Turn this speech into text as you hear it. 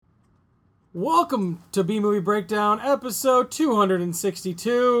Welcome to B-Movie Breakdown, episode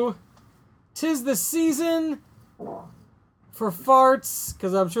 262. 'Tis the season for farts,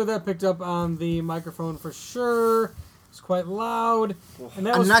 because I'm sure that picked up on the microphone for sure. It's quite loud. And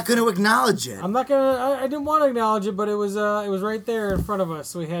that I'm not going to acknowledge it. I didn't want to acknowledge it, but it was right there in front of us,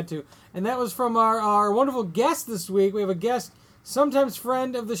 so we had to. And that was from our wonderful guest this week. We have a guest, sometimes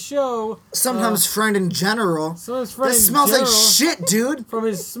friend of the show. Sometimes friend in general. Sometimes friend This in smells general, like shit, dude. From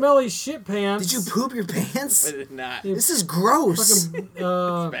his smelly shit pants. Did you poop your pants? I did not. This is gross. Fucking,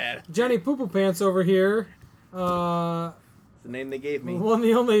 It's bad. Johnny Poo Poo Pants over here. It's the name they gave me. One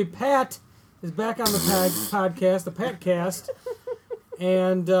the only Pat is back on the podcast, the Patcast.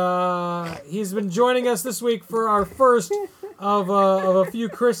 And he's been joining us this week for our first of a few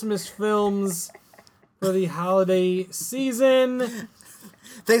Christmas films for the holiday season.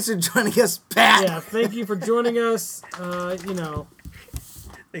 Thanks for joining us, Pat. Yeah, thank you for joining us.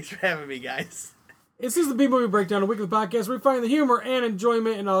 Thanks for having me, guys. This is the B-Movie Breakdown, a weekly podcast where we find the humor and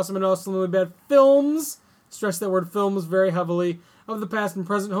enjoyment in awesome and awesomely bad films. Stress that word films very heavily. Of the past and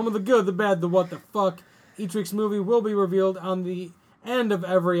present, home of the good, the bad, the what the fuck. Each week's movie will be revealed on the end of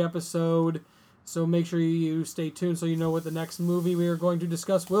every episode. So make sure you stay tuned so you know what the next movie we are going to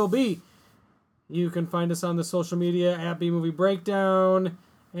discuss will be. You can find us on the social media at B-Movie Breakdown.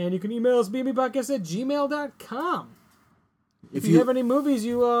 And you can email us bmoviePodcast@gmail.com. If you have any movies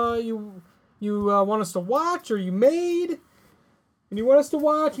you want us to watch or you made and you want us to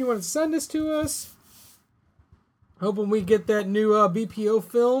watch, you want to send us to us. Hoping we get that new BPO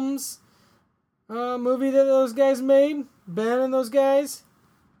Films movie that those guys made. Ben and those guys.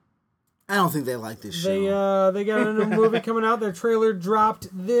 I don't think they like this show. They got a new movie coming out. Their trailer dropped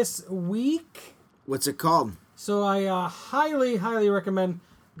this week. What's it called? So I highly, highly recommend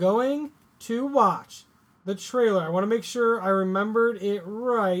going to watch the trailer. I want to make sure I remembered it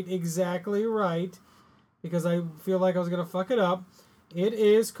right, exactly right, because I feel like I was going to fuck it up. It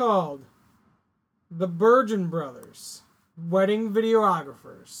is called The Bergen Brothers, Wedding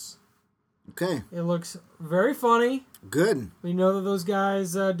Videographers. Okay. It looks very funny. Good. We know that those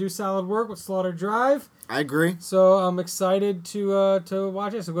guys do solid work with Slaughter Drive. I agree. So I'm excited to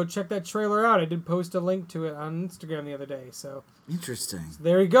watch it. So go check that trailer out. I did post a link to it on Instagram the other day. So Interesting.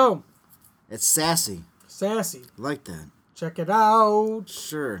 there you go. It's sassy. Sassy. I like that. Check it out.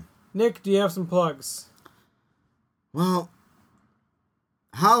 Sure. Nick, do you have some plugs? Well,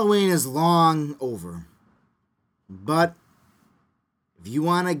 Halloween is long over. But if you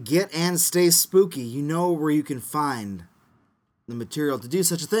want to get and stay spooky, you know where you can find the material to do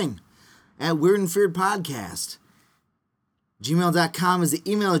such a thing. At Weird and Feared Podcast. gmail.com is the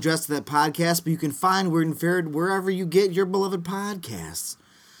email address to that podcast, but you can find Weird and Feared wherever you get your beloved podcasts.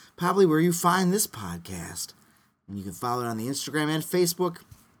 Probably where you find this podcast. And you can follow it on the Instagram and Facebook,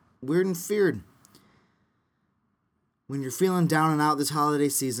 Weird and Feared. When you're feeling down and out this holiday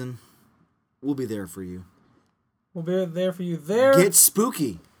season, we'll be there for you. We'll be there for you there. Get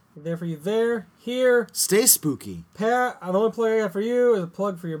spooky. We're there for you there. Here. Stay spooky. Pat, the only plug I got for you is a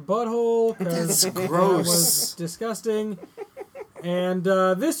plug for your butthole. That's That gross. was disgusting. And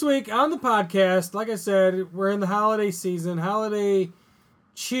this week on the podcast, like I said, we're in the holiday season. Holiday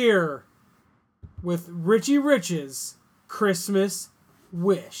cheer with Richie Rich's Christmas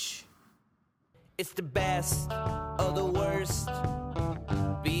Wish. It's the best of the worst.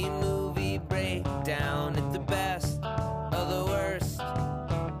 B-movie breakdown. It's the best of the worst.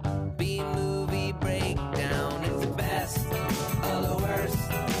 B-movie breakdown. It's the best of the worst.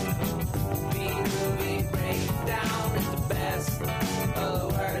 B-movie breakdown. It's the best of the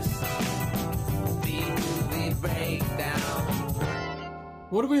worst. B-movie breakdown.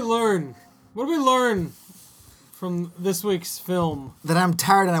 What did we learn? What did we learn from this week's film? That I'm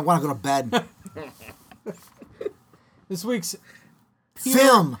tired and I want to go to bed. This week's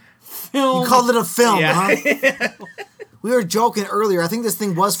Film. film. You called it a film, Yeah. huh? We were joking earlier. I think this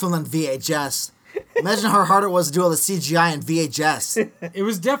thing was filmed on VHS. Imagine how hard it was to do all the CGI in VHS. It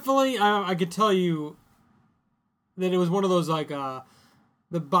was definitely, I could tell you that it was one of those, like,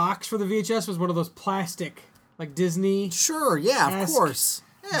 the box for the VHS was one of those plastic, like Disney Sure, yeah, of Ask course.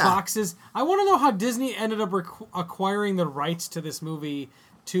 Yeah. boxes. I want to know how Disney ended up acquiring the rights to this movie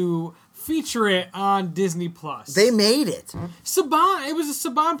to feature it on Disney Plus. They made it. Saban, it was a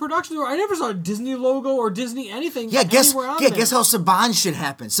Saban production. I never saw a Disney logo or Disney anything. Yeah, guess anywhere on there. guess how Saban shit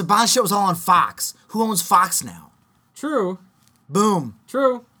happened. Saban shit was all on Fox. Who owns Fox now? True, Boom.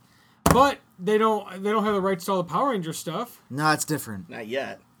 true, but they don't have the rights to all the Power Ranger stuff. No, it's different. Not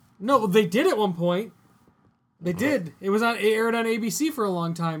yet. No, they did at one point. They did. It aired on ABC for a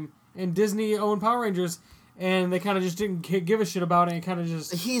long time, and Disney owned Power Rangers. and they kind of just didn't give a shit about it, and kind of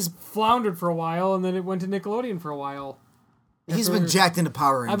just He's floundered for a while, and then it went to Nickelodeon for a while. been jacked into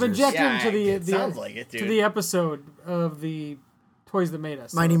Power Rangers. I've been jacked Yeah, into it sounds like it, dude. to the episode of the Toys That Made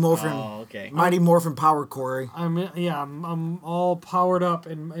Us. Mighty Morphin. Oh, okay. Mighty Morphin Power Corey. I'm all powered up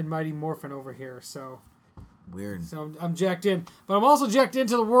in Mighty Morphin over here, so Weird. I'm jacked in. But I'm also jacked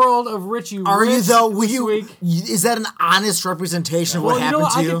into the world of Richie Are you Rich though? Will this you? week. Is that an honest representation of Well, what you know happened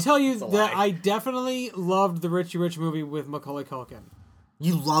what? to I you? can tell you a that lie. I definitely loved the Richie Rich movie with Macaulay Culkin.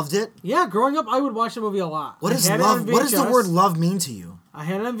 You loved it. Yeah, growing up, I would watch the movie a lot. What I does had it love? on What does the VHS. word love mean to you? I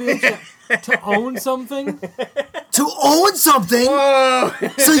had it on VHS. To own something. To own something.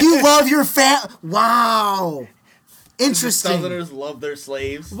 So you love your Wow. Interesting. Southerners love their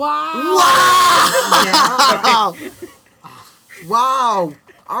slaves. Wow. Wow. Wow.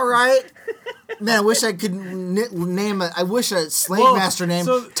 All right. Man, I wish I could name I wish a slave Well, master named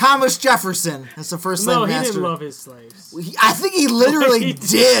so- Thomas Jefferson. That's the first slave No, he master. didn't love his slaves. I think he literally He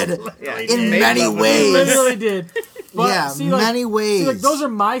did. Yeah, he in made many love with ways. He literally did. But Yeah, see, many ways. See, like, those are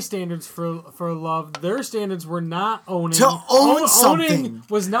my standards for love. Their standards were not owning. To own something. Owning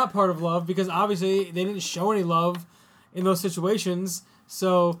was not part of love because obviously they didn't show any love in those situations.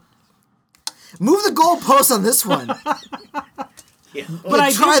 So, Move the goalpost on this one. Yeah. but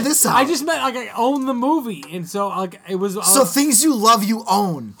I try just, this out. I just meant like I own the movie, and so like it was. So things you love, you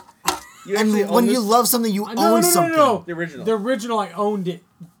own. You And actually when own you this? love something, you no, own something. The original. The original, I owned it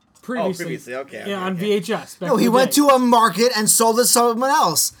previously. previously, okay, Yeah, okay, on okay. VHS. Back No, in he the went day. to a market and sold it to someone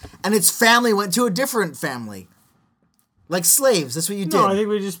else. And its family went to a different family. Like slaves. That's what you did. No, I think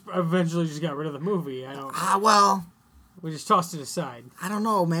we just eventually just got rid of the movie. Well, We just tossed it aside I don't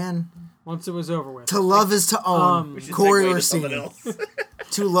know, man. once it was over with. To love is to own. We should Corey segue to something Orsini. else.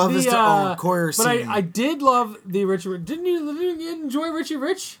 To love is to own. Corey but Orsini. I did love the Richie. Didn't you enjoy Richie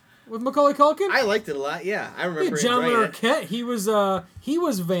Rich with Macaulay Culkin? I liked it a lot. Yeah, I remember John enjoying it. Larroquette. He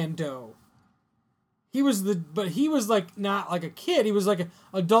was Van Doe. He was like not like a kid. He was like an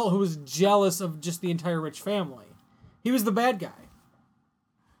adult who was jealous of just the entire Rich family. He was the bad guy.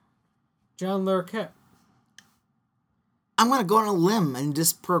 John Larroquette. I'm going to go on a limb and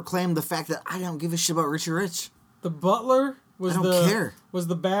just proclaim the fact that I don't give a shit about Richie Rich. The butler was I don't care. Was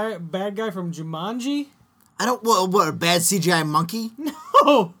the bad guy from Jumanji? I don't... What, a bad CGI monkey?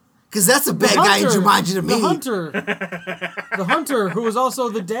 Oh! Because that's a bad guy in Jumanji to me. The hunter, who was also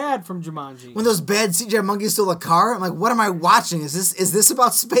the dad from Jumanji. When those bad CGI monkeys stole a car, I'm like, what am I watching? Is this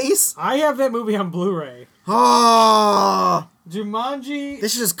about space? I have that movie on Blu-ray. Oh, Jumanji they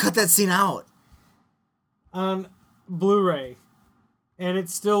should just cut that scene out. on Blu-ray, and it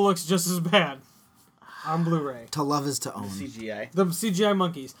still looks just as bad on Blu-ray. To love is to own. CGI. The CGI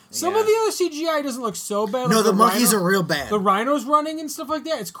monkeys. Some Yeah. of the other CGI doesn't look so bad. No, like the monkeys rhino- are real bad. The rhinos running and stuff like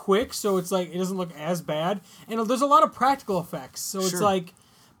that. It's quick, so it's like it doesn't look as bad. And there's a lot of practical effects, so it's Sure. like.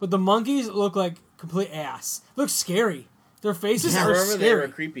 But the monkeys look like complete ass. Look scary. Their faces Yeah, I are remember they were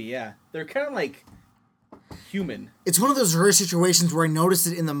scary. creepy. Yeah, they're kind of like human. It's one of those rare situations where I noticed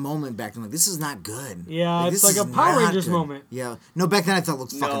it in the moment back then. Like, this is not good. Yeah, it's this like is a Power not Rangers good. moment. Yeah. No, back then I thought it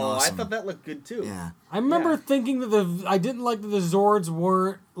looked fucking No, awesome. I thought that looked good too. Yeah. I remember Yeah. thinking that I didn't like that the Zords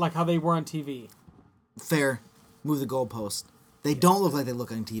weren't like how they were on TV. Fair. Move the goalpost. They don't look like they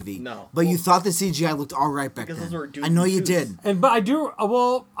look on TV. No. But you thought the CGI looked all right back Because then. those were dudes I know in you suits. did. But I do.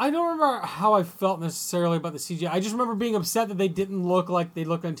 Well, I don't remember how I felt necessarily about the CGI. I just remember being upset that they didn't look like they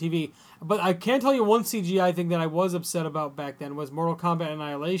looked on TV. But I can tell you one CGI thing that I was upset about back then was Mortal Kombat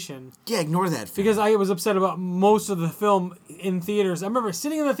Annihilation, Yeah, ignore that. Film. because I was upset about most of the film in theaters. I remember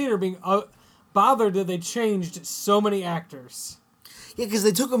sitting in the theater being bothered that they changed so many actors. Yeah, because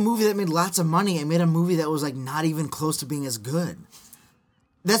they took a movie that made lots of money and made a movie that was like not even close to being as good.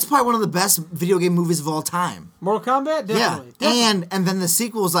 That's probably one of the best video game movies of all time. Mortal Kombat, definitely. Yeah, and then the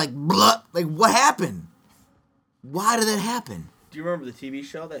sequel was like, blah, like what happened? Why did that happen? Do you remember the TV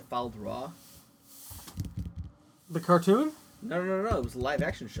show that followed Raw? The cartoon. No. It was a live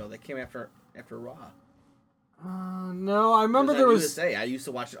action show that came after Raw. No, I remember It there on was. USA. I used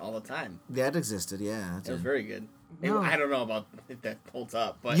to watch it all the time. That existed, yeah. That's It was it. very good. No. I don't know about if that holds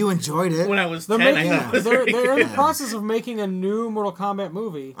up, but You enjoyed it. when I was They're 10, making. I thought it was very They're in good. the process of making a new Mortal Kombat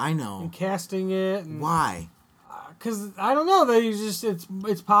movie I know. and casting it. And, Why? Because I don't know, they just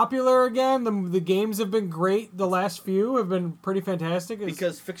it's popular again. The games have been great. The last few have been pretty fantastic.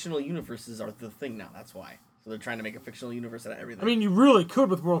 Because fictional universes are the thing now. That's why. So they're trying to make a fictional universe out of everything. I mean, you really could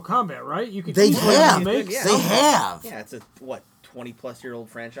with Mortal Kombat, right? You could. They easily have. make Yeah. They something. have. yeah, it's a 20-plus-year-old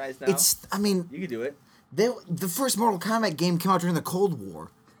franchise now. I mean, You could do it. the first Mortal Kombat game came out during the Cold War.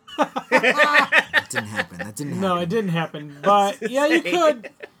 That didn't happen. No, it didn't happen. But yeah, you could.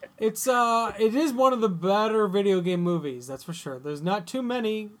 It is one of the better video game movies, that's for sure. There's not too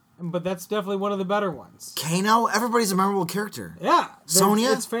many, but that's definitely one of the better ones. Kano, everybody's a memorable character. Yeah.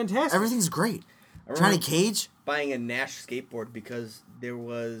 Sonya, It's fantastic. Everything's great. I Johnny remember Cage, buying a Nash skateboard because there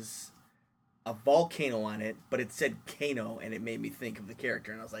was a volcano on it, but it said Kano, and it made me think of the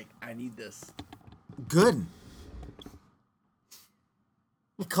character, and I was like, I need this. good.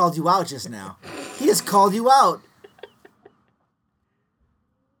 He called you out just now. He just called you out.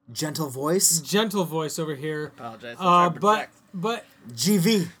 Gentle voice, Gentle voice over here. Apologize. I'm trying to protect. But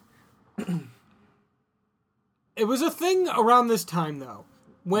GV. it was a thing around this time, though.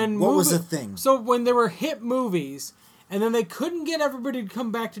 When What was the thing? So when there were hit movies, and then they couldn't get everybody to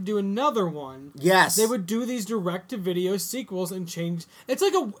come back to do another one. Yes. They would do these direct-to-video sequels and change. It's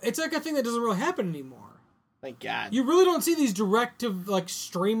like a thing that doesn't really happen anymore. Thank God. You really don't see these direct to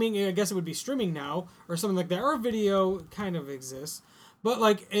streaming. I guess it would be streaming now or something like that, or video kind of exists.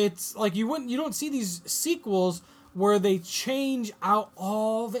 But it's like you don't see these sequels where they change out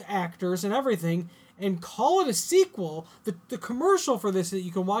all the actors and everything and call it a sequel. The commercial for this that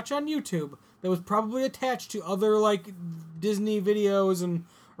you can watch on YouTube that was probably attached to other Disney videos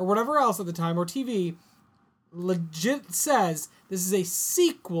or whatever else at the time, or TV, legit says this is a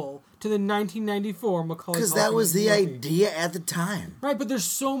sequel to the 1994 Macaulay Culkin Because that was the movie. idea at the time. Right, but there's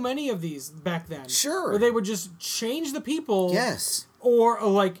so many of these back then. Sure. Where they would just change the people. Yes.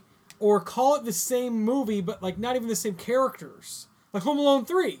 Or call it the same movie, but not even the same characters. Like Home Alone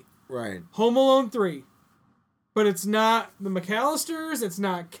 3. Right. Home Alone 3. But it's not the McAllisters, it's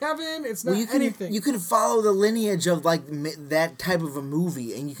not Kevin, it's not anything. You can follow the lineage of that type of a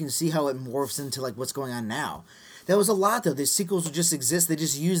movie, and you can see how it morphs into what's going on now. That was a lot though. The sequels would just exist. They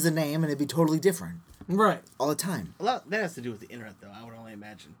just use the name, and it'd be totally different Right. all the time. A lot that has to do with the internet, though. I would only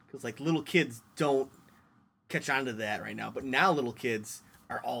imagine because little kids don't catch on to that right now, but now little kids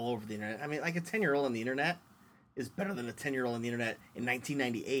are all over the internet. I mean, a 10-year-old on the internet is better than a 10-year-old on the internet in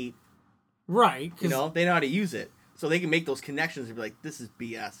 1998. Right. They know how to use it, so they can make those connections and be like, "This is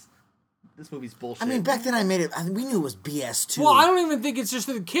BS. This movie's bullshit." I mean, back then we knew it was BS too. Well, I don't even think it's just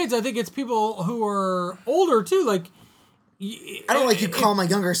the kids. I think it's people who are older too. I don't like you call my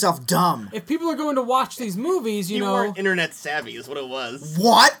younger self dumb. If people are going to watch these movies, you know, weren't internet savvy, is what it was.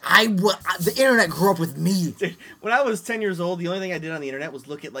 What? The internet grew up with me. When I was 10 years old, the only thing I did on the internet was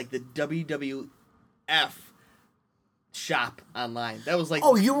look at the WWF shop online. That was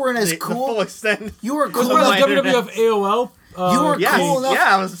Oh, you weren't as the cool. full extent. You were cool. was my it internet. WWF AOL? You were Yeah, cool enough.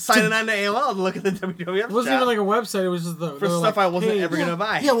 I was signing on to AOL to look at the WWF It wasn't shop even a website. It was just for stuff I wasn't ever gonna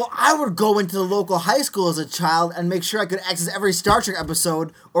buy. Yeah, well, I would go into the local high school as a child and make sure I could access every Star Trek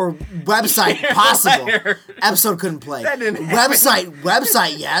episode or website possible. Liar. Episode couldn't play. That didn't happen.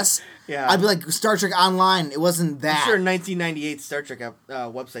 Website, yes. Yeah. I'd be like Star Trek Online. It wasn't that. I'm sure 1998 Star Trek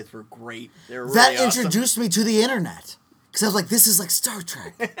websites were great. They were really That awesome. introduced me to the internet because I was like, "This is like Star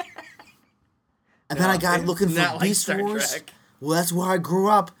Trek." And then I got it's looking for not like Beast Star Wars. Trek. Well, that's where I grew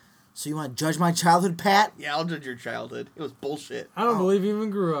up. So you want to judge my childhood, Pat? Yeah, I'll judge your childhood. It was bullshit. I don't believe you even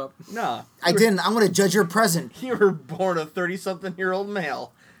grew up. Nah. I didn't. I'm going to judge your present. You were born a 30-something-year-old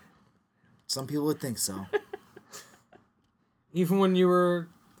male. Some people would think so. Even when you were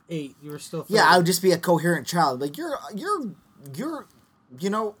 8, you were still 30. Yeah, I would just be a coherent child. Like you're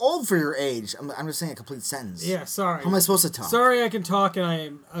old for your age. I'm just saying a complete sentence. Yeah, sorry. How am I supposed to talk? Sorry I can talk and I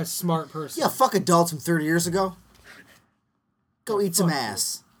am a smart person. Yeah, fuck adults from 30 years ago. Go eat some fuck you.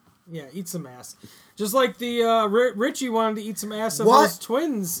 ass. Yeah, eat some ass. Just like the Richie wanted to eat some ass of What? those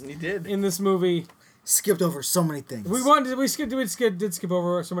twins He did. in this movie. Skipped over so many things. We did skip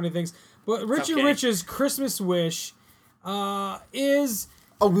over so many things. But Richie okay. Rich's Christmas wish is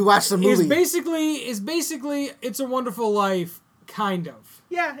we watched the movie. is basically It's a Wonderful Life, kind of.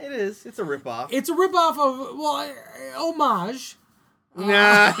 Yeah, it is. It's a ripoff. It's a ripoff of homage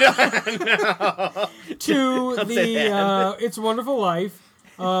Nah, to Don't say the that. It's a Wonderful Life,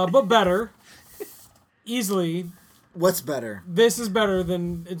 but better. Easily, What's better? this is better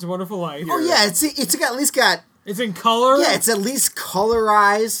than It's a Wonderful Life. Oh yeah, it's got, at least got. It's in color. Yeah, it's at least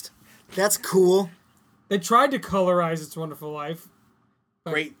colorized. That's cool. They tried to colorize It's a Wonderful Life.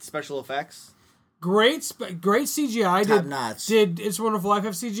 Great special effects. Great CGI. Top notch. Did It's a Wonderful Life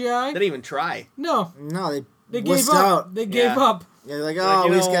have CGI? They didn't even try. No, No, they wussed gave up. out. They gave Yeah. up. Yeah, they're like, Like, oh,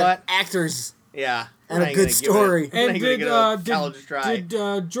 you we just know got what? actors. Yeah. And we're a not good gonna give it- story. we're not And gonna did give it a college try.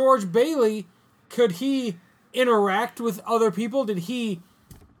 did George Bailey? Could he interact with other people? Did he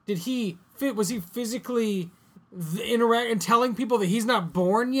fit? Was he physically interact and telling people that he's not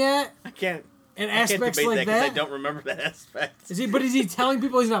born yet? I can't. And I can't aspects debate like that because I that. don't remember that aspect. Is he? But is he telling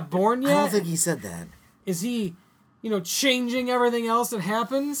people he's not born I yet? don't think he said that. Is he changing everything else that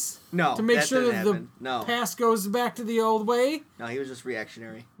happens. No, to make that sure didn't that the happen. No. past goes back to the old way. No, he was just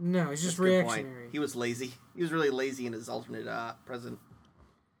reactionary. No, he's just That's a good point. reactionary. He was lazy. He was really lazy in his alternate present.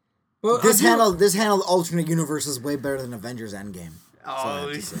 Well, This handled alternate universes way better than Avengers Endgame.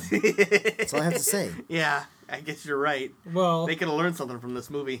 Oh, That's all I have to say. Yeah, I guess you're right. Well, They could have learned something from this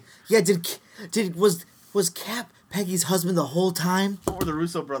movie. Yeah, was Cap Peggy's husband the whole time? What were the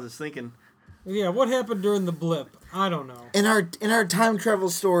Russo brothers thinking? yeah, what happened during the blip? I don't know. In our time travel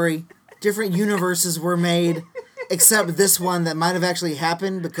story, different universes were made, except this one that might have actually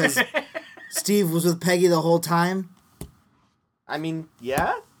happened because Steve was with Peggy the whole time. I mean,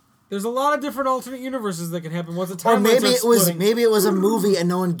 yeah. There's a lot of different alternate universes that can happen once the Or timelines maybe it was a movie and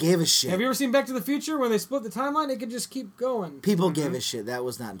no one gave a shit. Have you ever seen Back to the Future when they split the timeline? It could just keep going. People gave a shit. That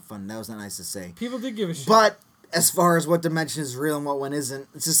was not fun. That was not nice to say. People did give a shit. But as far as what dimension is real and what one isn't,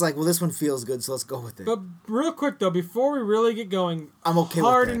 it's just like, well, this one feels good, so let's go with it. But real quick though, before we really get going, I'm okay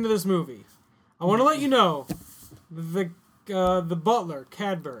hard with that. into this movie, I want to let you know the butler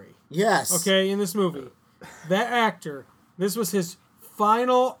Cadbury. Yes. Okay, in this movie, that actor, this was his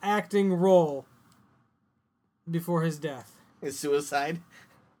final acting role before his death. His suicide.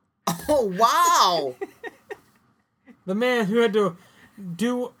 Oh, wow. The man who had to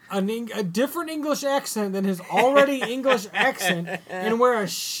do a different English accent than his already English accent and wear a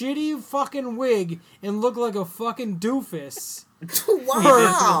shitty fucking wig and look like a fucking doofus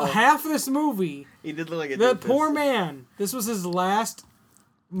Wow. for half of this movie. He did look like a That doofus. poor man. This was his last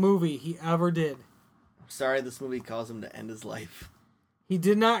movie he ever did. I'm sorry this movie caused him to end his life. He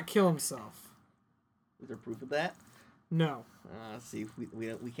did not kill himself. Is there proof of that? No. See,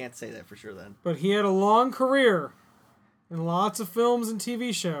 we can't say that for sure then. But he had a long career in lots of films and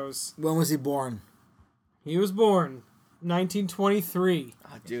TV shows. When was he born? He was born 1923. Oh,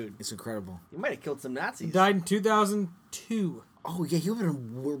 dude. It's incredible. He might have killed some Nazis. He died in 2002. Oh, yeah, he would have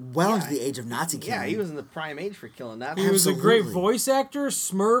been well into the age of Nazi killing. Yeah, he was in the prime age for killing Nazis. He was a great Absolutely. voice actor.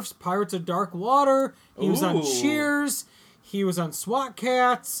 Smurfs, Pirates of Dark Water. He was on Ooh. Cheers. He was on SWAT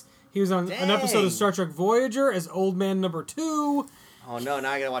Cats. He was on an episode Dang. of Star Trek Voyager as Old Man Number 2. Oh, no,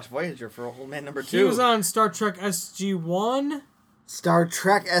 now I gotta watch Voyager for Old Man number 2. He was on Star Trek SG-1. Star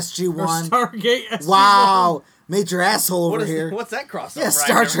Trek Or SG-1. Stargate SG-1. Wow. Major asshole over What is here. What's that crossover? Yeah, I've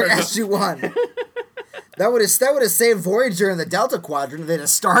Star never Trek heard of? SG-1. That would have saved Voyager in the Delta Quadrant than a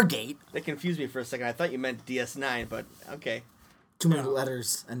Stargate. That confused me for a second. I thought you meant DS9, but okay. Too many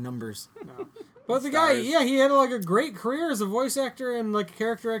letters and numbers. But the guy, Stars. yeah, he had like a great career as a voice actor and like a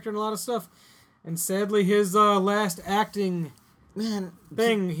character actor and a lot of stuff. And sadly, his last acting Man,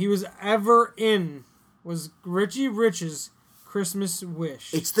 thing he was ever in was Richie Rich's Christmas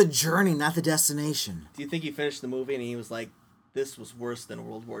Wish. it's the journey, not the destination. Do you think he finished the movie and he was like, this was worse than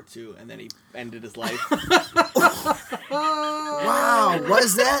World War II, and then he ended his life? Wow, what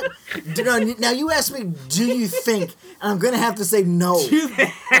is that? Now you asked me, do you think? And I'm going to have to say no.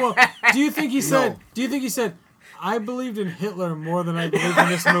 do you think he said? Do you think he said? I believed in Hitler more than I believed in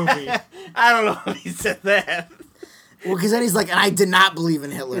this movie. I don't know if he said that. Well, because then he's like, and I did not believe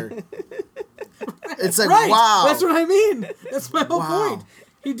in Hitler. It's like, Right. wow. That's what I mean. That's my whole Wow. point.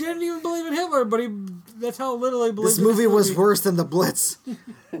 He didn't even believe in Hitler, but that's how little he believed This in movie was worse than The Blitz.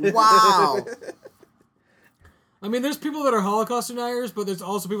 Wow. I mean, there's people that are Holocaust deniers, but there's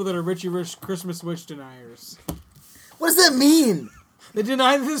also people that are Richie Rich Christmas Wish deniers. What does that mean? They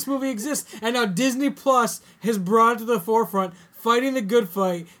deny that this movie exists, and now Disney Plus has brought it to the forefront, fighting the good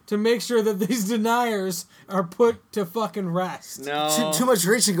fight to make sure that these deniers are put to fucking rest. No. Too much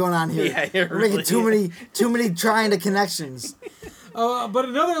reaching going on here. Yeah, it We're making really too many trying to connections. But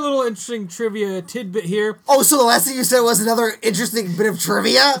another little interesting trivia tidbit here. Oh, so the last thing you said was another interesting bit of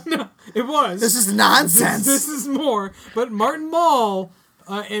trivia? It was. This is nonsense. This is more. But Martin Mull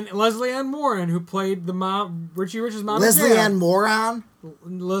and Leslie Ann Warren, who played the mom, Richie Rich's mom. Leslie and Ann dad, Moron?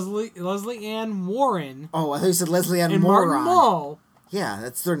 Leslie Ann Warren Oh, I thought you said Leslie Ann and Moron. Martin Mull. Yeah,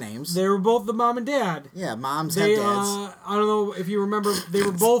 that's their names. They were both the mom and dad. Yeah, moms They, have dads. I don't know if you remember, they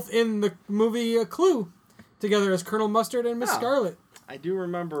were both in the movie Clue together as Colonel Mustard and Miss Oh. Scarlet. I do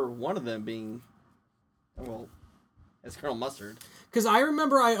remember one of them being, well, as Colonel Mustard. Because I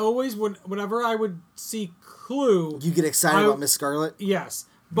remember I always would, whenever I would see Clue, You get excited about Miss Scarlet? yes,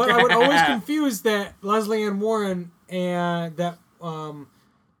 but I would always confuse that Leslie Ann Warren and that,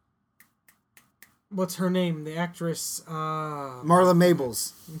 what's her name? The actress, Marla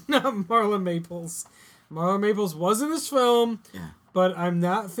Maples. not Marla Maples. Marla Maples was in this film, Yeah. but I'm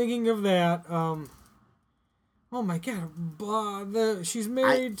not thinking of that. Oh my god, she's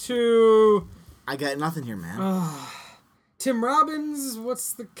married to I got nothing here, man. Tim Robbins.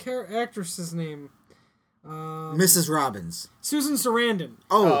 What's the actress's name? Mrs. Robbins. Susan Sarandon.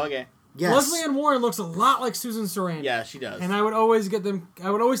 Oh, okay. Yes. Leslie Ann Warren looks a lot like Susan Sarandon. Yeah, she does. And I would always get them. I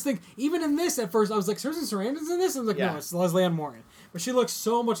would always think, even in this at first, I was like, Susan Sarandon's in this? I was like, Yeah. no, it's Leslie Ann Warren. But she looks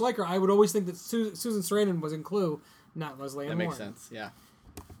so much like her. I would always think that Susan Sarandon was in Clue, not Leslie Ann that Warren. makes sense. Yeah.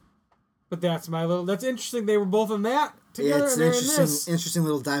 But that's interesting. They were both in that Yeah, together, it's and an they're in this. interesting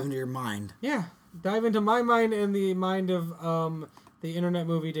little dive into your mind. Yeah, dive into my mind and the mind of the Internet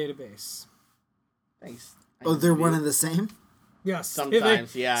Movie Database. Thanks. Oh, they're one and the same? Yes,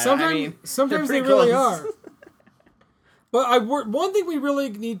 Sometimes, yeah. Sometimes, I mean, sometimes they're they pretty really close. are. But one thing we really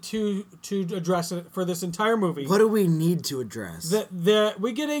need to address for this entire movie. What do we need to address? That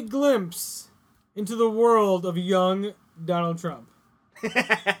we get a glimpse into the world of young Donald Trump.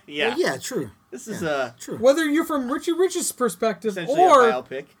 Yeah. Well, yeah, true. This is True. Whether you're from Richie Rich's perspective essentially or a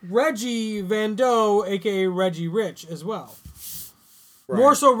biopic. Reggie Van Doe, aka Reggie Rich, as well.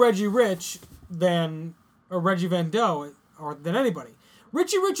 More so Reggie Rich than Reggie Van Doe or than anybody.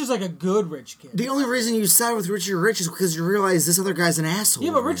 Richie Rich is like a good rich kid. The only reason you side with Richie Rich is because you realize this other guy's an asshole.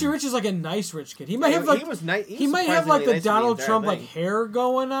 Yeah, but Richie Rich is like a nice rich kid. He might have like he was nice. he might have like the surprisingly nice Donald for the Trump entire like thing. hair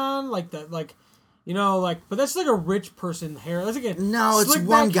going on, like that, like you know, like. But that's like a rich person hair. That's like a No, it's slick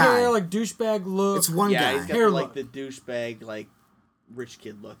one back guy. hair, like douchebag look. It's one Yeah, guy. he's got Hair like look. the douchebag, like rich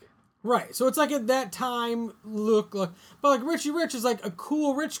kid look. Right. So it's like at that time look like, but like Richie Rich is like a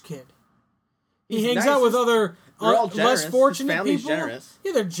cool rich kid. He He's hangs nice. out with other They're all less generous. His fortunate family's people. generous.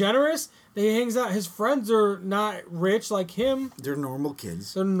 Yeah, they're generous. They hangs out. His friends are not rich like him. They're normal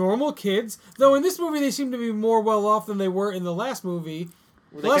kids. They're normal kids. Though in this movie they seem to be more well off than they were in the last movie.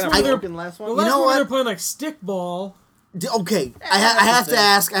 Were they Last kind movie of they're- broken last The one? last know movie what? they're playing like stickball. Okay, I have to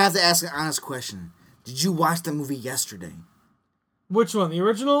ask. I have to ask an honest question. Did you watch the movie yesterday? Which one? The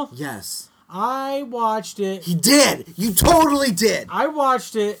original? Yes. I watched it. He did. You totally did. I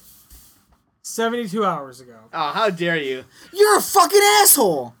watched it 72 hours ago. Oh, how dare you! You're a fucking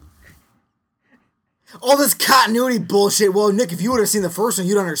asshole. All this continuity bullshit. Well, Nick, if you would have seen the first one,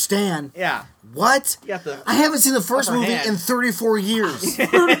 you'd understand. Yeah, What? you got the. I haven't seen the first upper movie hand. in 34 years.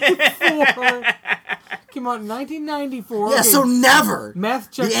 34. Came out in 1994. Yeah, Okay, so never.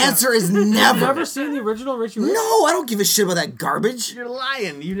 math checks The out. answer is You've never. never seen the original Richie Rich? No, I don't give a shit about that garbage. You're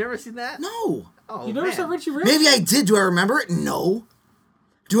lying. You've never seen that? No. Oh, You never man. saw Richie Rich? Maybe I did. Do I remember it? No.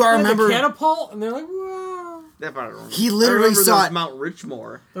 Do I Like remember? the catapult, and they're like, wow. That part I don't remember. He literally I remember saw there was it. Mount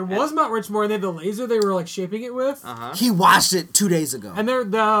Richmore. There was Mount Richmore, and they had the laser they were like shaping it with. Uh-huh. He watched it 2 days ago. And they're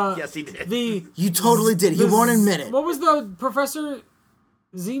the Yes, he did. the You totally did. He the- won't admit it. What was the Professor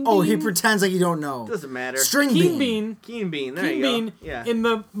Zine? Oh, he pretends like you don't know. Doesn't matter. String Keen bean. Bean. Keen Bean. There Keen you Bean go. Yeah. in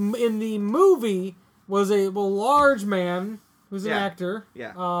the movie was a large man who's an Yeah. actor.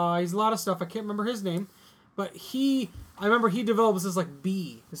 Yeah. He's a lot of stuff. I can't remember his name, but I remember he develops this like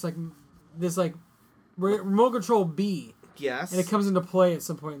bee, this remote control bee, Yes. and it comes into play at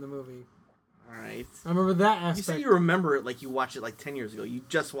some point in the movie. All right. I remember that You aspect. say you remember it like you watched it like 10 years ago. You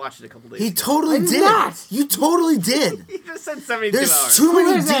just watched it a couple days He ago. totally I did did. not. You totally did. You just said 72 There's hours. too Who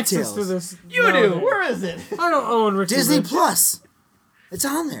many has access to details. this? You do. nowadays? Where is it? I don't own Richie Disney Rich. Plus. It's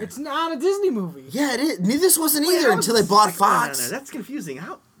on there. It's not a Disney movie. Yeah, it is. This wasn't either How until they is- bought like, Fox. no, that's confusing.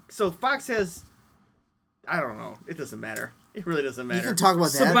 How? So Fox has. I don't know. It doesn't matter. It really doesn't You matter. can talk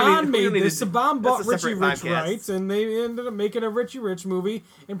about that. We Saban don't made need this. to- Saban that's bought a Richie separate Rich podcast. rights, and they ended up making a Richie Rich movie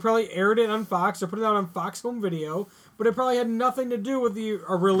and probably aired it on Fox or put it out on Fox Home Video. But it probably had nothing to do with a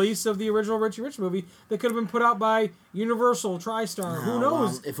release of the original Richie Rich movie that could have been put out by Universal, TriStar. Who Oh,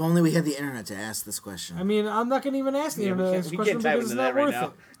 knows? well, if only we had the internet to ask this question. I mean, I'm not going to even ask the Yeah, we internet can't- this we question can't dive because it's into not that right worth now.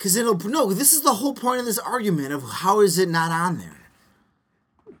 it. Because no, this is the whole point of this argument of how is it not on there?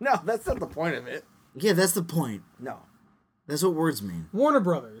 No, that's not the point of it. Yeah, that's the point. No. That's what words mean. Warner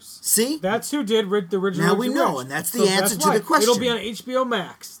Brothers. See? That's who did the original. Now Richie we know, Rich. and that's the answer to why. the question. It'll be on HBO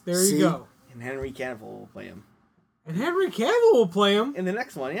Max. There See? you go. And Henry Cavill will play him. And Henry Cavill will play him In the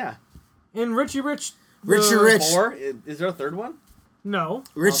next one, yeah. in Richie Rich. Richie Rich. 4? Is there a third one? No.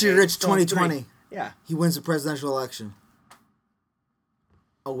 Richie Okay, Rich so 2020. 3. Yeah. He wins the presidential election.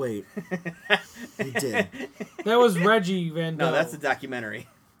 Oh, wait. He did. That was Reggie Van Doe. No, that's a documentary.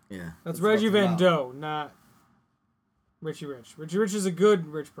 Yeah. That's That's Reggie what it's Van about. Doe, not Richie Rich. Richie Rich is a good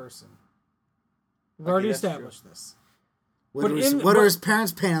rich person. We've Okay, already that's established this. What, But are his, in- what but- are his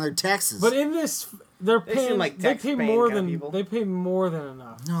parents paying on their taxes? But in this, they're They seem paying. like They pay tax-paying more kind of than people. they pay more than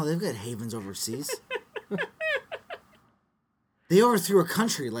enough. No, they've got havens overseas. They overthrew a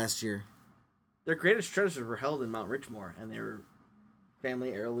country last year. Their greatest treasures were held in Mount Richmore, and they were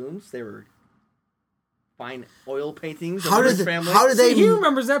family heirlooms. They were buying oil paintings How of did his the- family. how did they- He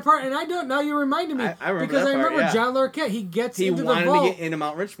remembers that part, and I don't. Now you reminded me. I remember because that I part, remember yeah. John Larroquette. He gets He into the wanted vault. to get into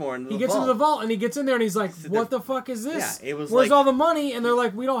Mount Richmore. Into He the gets vault. into the vault, and he gets in there, and he's like, So "What the- the fuck is this? Yeah, it was Where's like- all the money?" And they're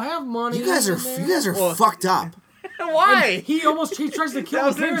like, "We don't have money." You guys are in there." Well, fucked up. Why? He tries to kill That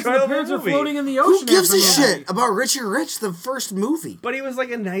was the an parents, and the enjoyable parents are movie. floating in the ocean. Who gives a after the shit movie. about Richard Rich, the first movie? But he was like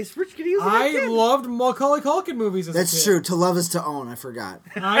a nice rich kid. He was a good I kid. loved Macaulay Culkin movies as a That's kid. true. To love is to own. I forgot.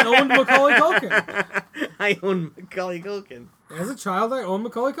 I owned Macaulay Culkin. I own Macaulay Culkin. As a child, I owned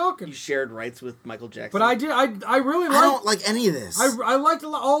Macaulay You Culkin. shared rights with Michael Jackson. But I did. I really I don't liked. like any of this. I liked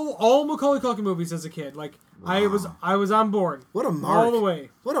all Macaulay Culkin movies as a kid. Like I was on board. What a mark. All the way.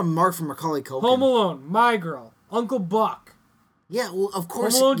 What a mark for Macaulay Culkin. Home Alone, My Girl, Uncle Buck, Yeah, well, of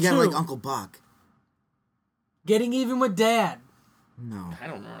course Home Alone you gotta 2. like Uncle Buck. Getting Even with Dad. No. I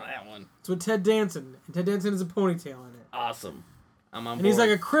don't remember that one. It's with Ted Danson. And Ted Danson has a ponytail in it. Awesome. I'm on And board. he's like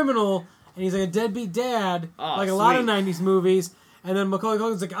a criminal, and he's like a deadbeat dad, Oh, like a lot of sweet. 90s movies. And then Macaulay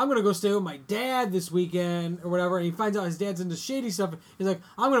Culkin's like, I'm going to go stay with my dad this weekend, or whatever. And he finds out his dad's into shady stuff. He's like,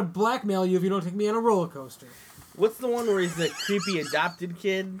 I'm going to blackmail you if you don't take me on a roller coaster. What's the one where he's the creepy adopted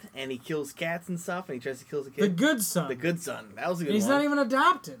kid and he kills cats and stuff and he tries to kill the The kid? Good Son. The good son. That was a good And he's one. not even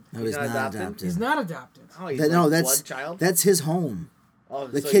adopted. No, He's he's not not adopted? adopted. He's not adopted. Oh, he's That- like no, blood child. that's his home. Oh,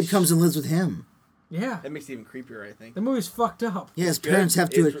 The so kid he comes and lives with him. Yeah. That makes it even creepier, I think. The movie's fucked up. Yeah, his good. parents have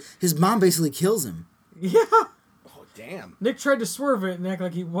to. It's- His mom basically kills him. Yeah. Oh, damn. Nick tried to swerve it and act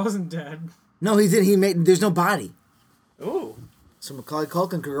like he wasn't dead. No, he did. He made. There's no body. Ooh. So Macaulay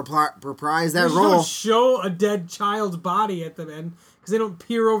Culkin could reprise that They just don't role. show a dead child's body at the end because they don't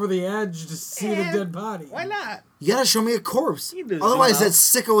peer over the edge to see the Eh, dead body. Why not? You gotta show me a corpse. You do Otherwise, zoom that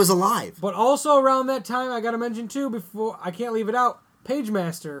sicko is alive. But also around that time, I gotta mention too, before I can't leave it out,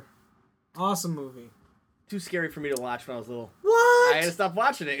 Pagemaster. Awesome movie. Too scary for me to watch when I was little. What? I had to stop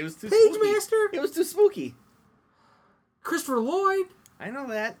watching it. It was too spooky. Pagemaster? It was too spooky. Christopher Lloyd? I know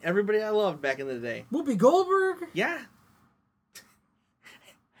that. Everybody I loved back in the day. Whoopi Goldberg? Yeah.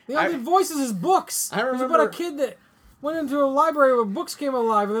 The only voices is books. I It was about remember- a kid that went into a library where books came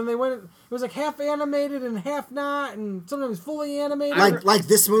alive, and then they went. It was like half animated and half not, and sometimes fully animated. Like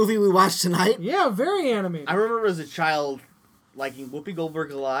this movie we watched tonight. Yeah, very animated. I remember as a child liking Whoopi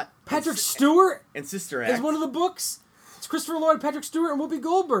Goldberg a lot. Patrick Stewart and Sister Act. is one of the books. It's Christopher Lloyd, Patrick Stewart, and Whoopi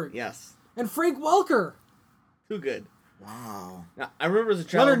Goldberg. Yes. And Frank Welker. Too good. Wow. Now, I remember as a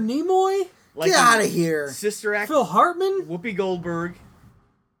child Leonard Nimoy. liking Get out of here. Sister Act. Phil Hartman. Whoopi Goldberg.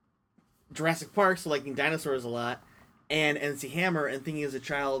 Jurassic Park, so liking dinosaurs a lot. And MC Hammer, and thinking as a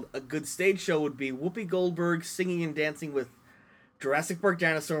child, a good stage show would be Whoopi Goldberg singing and dancing with Jurassic Park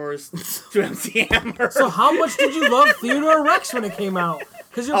dinosaurs to MC Hammer. So how much did you love Theodore Rex when it came out?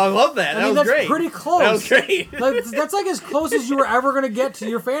 Because Oh, I love that. That was that's great. pretty close. That was great. That's like as close as you were ever going to get to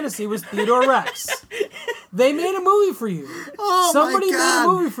your fantasy was Theodore Rex. They made a movie for you. Oh Somebody my made a god.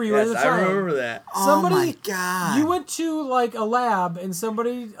 movie for you Yes, as a I child. remember that. Somebody, Oh my god. You went to like a lab and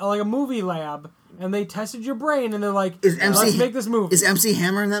somebody, like a movie lab, and they tested your brain and they're like, Is let's make this movie. Is MC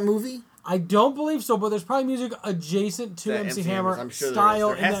Hammer in that movie? I don't believe so, but there's probably music adjacent to That MC Hammer I'm sure style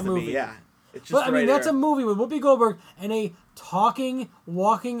there in has that to movie. Be, yeah. It's just But I the mean, right that's era. a movie with Whoopi Goldberg and a talking,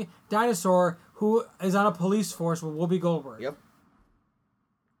 walking dinosaur who is on a police force with Whoopi Goldberg. Yep.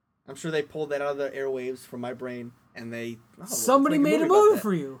 I'm sure they pulled that out of the airwaves from my brain, and they Somebody let's make made a about movie that.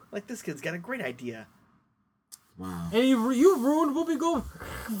 for you, Like, this kid's got a great idea. Wow. and you ruined Whoopi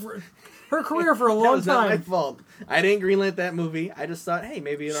Goldberg her career for a That long was not my time. fault. I didn't greenlight that movie. I just thought, hey,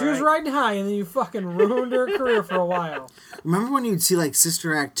 maybe it's She was riding high, and then you fucking ruined her career for a while. Remember when you'd see like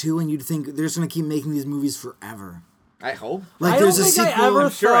Sister Act 2 and you'd think they're just gonna keep making these movies forever? I hope. Like I don't there's a think sequel. I ever I'm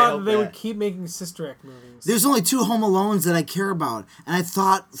sure I thought hope they that. would keep making Sister Act movies. There's only 2 Home Alones that I care about, and I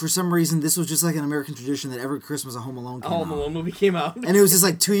thought for some reason this was just like an American tradition that every Christmas a Home Alone A came Home out. Alone movie came out. And it was just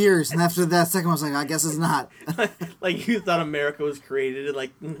like 2 years, and after that second one, I was like, I guess it's not. Like, you thought America was created in,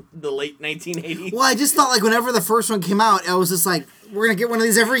 like, the late 1980s. Well, I just thought like whenever the first one came out, I was just like, we're gonna get one of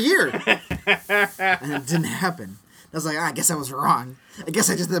these every year, and it didn't happen. I was like, I guess I was wrong. I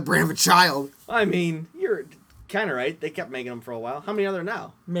guess I just had the brain of a child. I mean, you're kind of right. They kept making them for a while. How many are there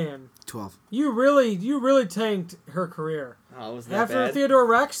now? Man, 12. you really tanked her career. Oh, it wasn't that After bad. Theodore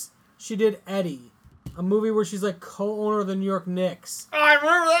Rex, she did Eddie, a movie where she's like co-owner of the New York Knicks. Oh, I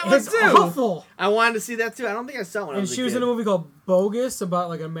remember that one, It's too. awful. I wanted to see that, too. I don't think I saw it when I And was she a was kid. in a movie called Bogus about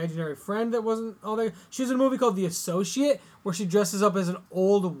like an imaginary friend that wasn't all that. She was in a movie called The Associate where she dresses up as an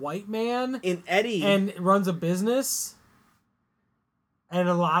old white man In Eddie. and runs a business. And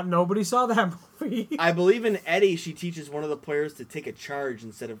nobody saw that movie. I believe in Eddie, she teaches one of the players to take a charge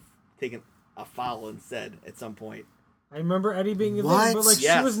instead of taking a foul instead at some point. I remember Eddie being in What? there, but like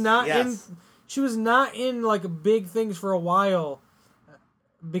Yes, she was not yes. in. she was not in like big things for a while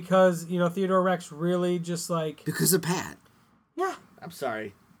because Theodore Rex really just like Because of Pat. yeah. I'm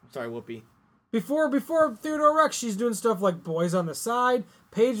sorry, Whoopi. Before Theodore Rex, she's doing stuff like Boys on the Side,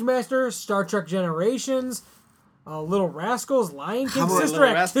 Pagemaster, Star Trek Generations, Little Rascals, Lion King, How about Sister Little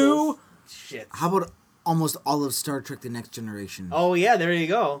Act Rascals? 2. Shit. How about almost all of Star Trek: The Next Generation? Oh yeah, there you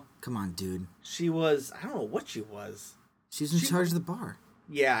go. Come on, dude. She was. I don't know what she was. She's in charge of the bar.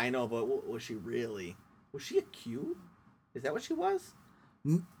 Yeah, I know, but was she really? Was she a Q? Is that what she was?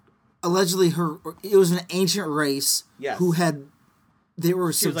 Allegedly, it was an ancient race Yes. who had. They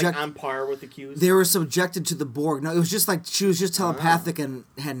were She was like subject. on par with the Qs. They were subjected to the Borg. No, it was just like she was just telepathic and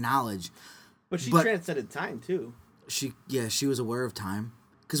had knowledge. but she but- transcended time too. She was aware of time.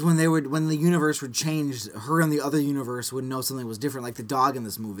 Because when the universe would change, her and the other universe would know something was different, like the dog in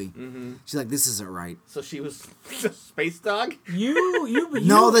this movie. Mm-hmm. She's like, this isn't right. So she was a space dog.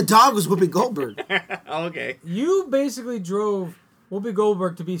 No, the dog was Whoopi Goldberg. Oh, okay. You basically drove Whoopi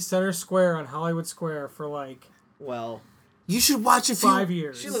Goldberg to be center square on Hollywood Square for like Well, You should watch a few. 5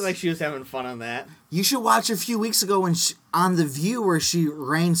 years. she looked like she was having fun on that. You should watch a few weeks ago when on The View where she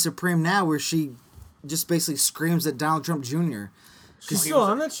reigns supreme now, where she just basically screams at Donald Trump Jr. She's still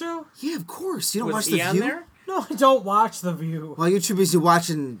on that show? Yeah, of course. You don't Was watch The he on View? there? No, I don't watch The View. Well, you're too busy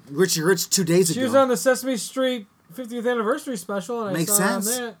watching Richie Rich 2 days ago. She was on the Sesame Street 50th anniversary special, and Makes I saw her on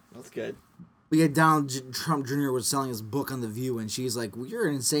sense. that. That's good. We had Donald Trump Jr. was selling his book on The View, and she's like, well, "You're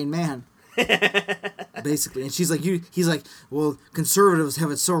an insane man." Basically, and she's like, He's like, "Well, conservatives have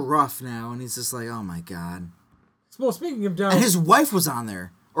it so rough now," and he's just like, "Oh my god." Well, speaking of Donald, And his wife was on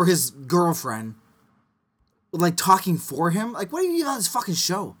there, or his girlfriend, like talking for him. Like, what do you need on this fucking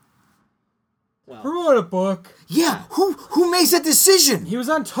show? Well, promote a book. Yeah, who makes that decision? He was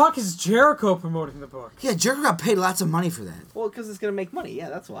on Talk is Jericho promoting the book. Yeah, Jericho got paid lots of money for that. well, because it's gonna make money. Yeah,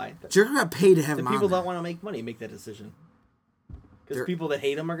 that's why. Jericho got paid to have The him people on that there. want to make money make that decision. Because They're- people that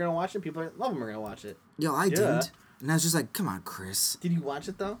hate him are gonna watch it. People that love him are gonna watch it. Yo, I didn't. And I was just like, come on, Chris. Did you watch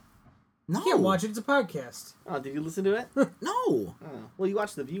it though? No. You can't watch it. It's a podcast. Oh, did you listen to it? No. Oh, well, you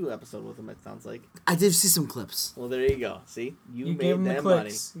watched the View episode with him. It sounds like. I did see some clips. Well, there you go. See, you You made gave him the that money.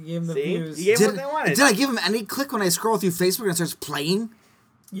 clicks. You gave him the See, views. you gave them Did, what they wanted. did I give him any click when I scroll through Facebook and it starts playing?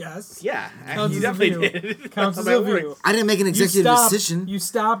 Yes. Yeah, Counts you as a definitely view. did. Counts That's as how a that view. works. I didn't make an executive decision. You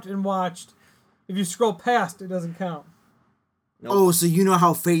stopped and watched. If you scroll past, it doesn't count. Nope. Oh, so you know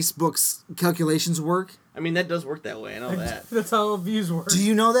how Facebook's calculations work? I mean, that does work that way. I know that. That's how views work. Do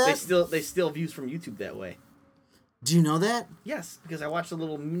you know They that? steal views from YouTube that way. Do you know that? Yes, because I watched a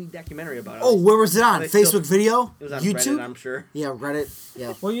little mini documentary about it. Oh, where was it on? They still- Facebook video? It was on YouTube? Reddit, I'm sure. Yeah, Reddit.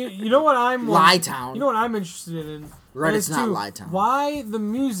 Yeah. Well, you know what I'm Lietown. You know what I'm interested in. Reddit's As not to Lietown. Why the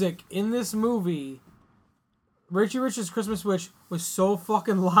music in this movie, Richie Rich's Christmas Wish, was so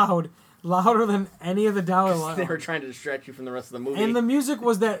fucking loud, louder than any of the dollar They were loud. trying to distract you from the rest of the movie. And the music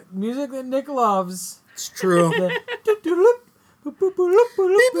was that music that Nick loves. It's true. The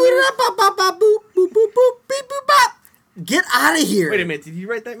Get out of here. Wait a minute, did you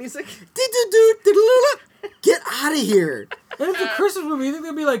write that music? Get out of here. And it's a Christmas movie. You think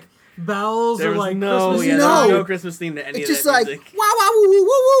there'd be like bells There or was like no, Christmas? yeah, No. there was no Christmas theme to any It's of just that like, music. wow, wow, woo, woo,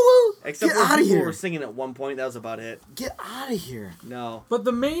 woo, woo. Except Get for out of people here. were singing at one point. That was about it. Get out of here. No. But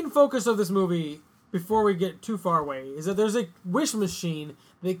the main focus of this movie, before we get too far away, is that there's a wish machine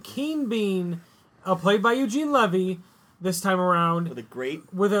that Keen Bean, played by Eugene Levy, this time around, With a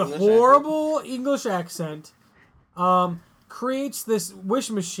great with a English horrible English accent, creates this wish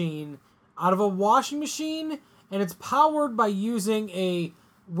machine out of a washing machine, and it's powered by using a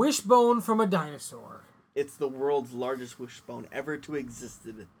wishbone from a dinosaur. It's the world's largest wishbone ever to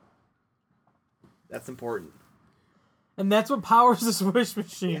existed. That's important. And that's what powers this wish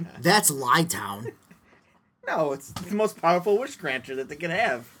machine. That's Lietown. No, it's the most powerful wish granter that they can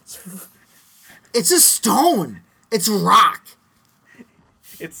have. It's a stone. It's rock.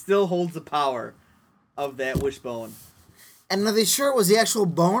 It still holds the power of that wishbone. And are they sure it was the actual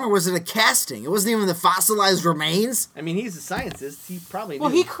bone or was it a casting? It wasn't even the fossilized remains? I mean, he's a scientist. He probably Well,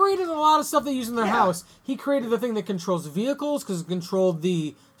 knew. he created a lot of stuff they use in their Yeah. house. He created the thing that controls vehicles because it controlled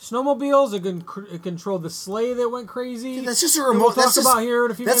the snowmobiles. It controlled the sleigh that went crazy. That's just a that remote. We'll talk that's just, about here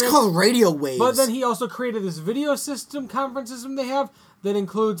in a few that's minutes. called radio waves. But then he also created this video system, conference system they have that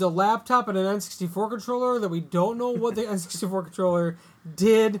includes a laptop and an N64 controller that we don't know what the N64 controller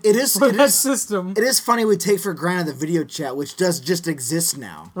did It is- for it that is- system. It is funny we take for granted the video chat, which does just exist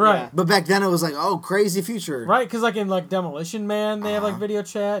now. Right. Yeah. But back then it was like, oh, crazy future. Right, because like in like Demolition Man, they have like Uh-huh. video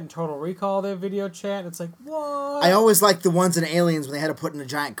chat, and Total Recall they have video chat. And it's like what? I always liked the ones in Aliens when they had to put in a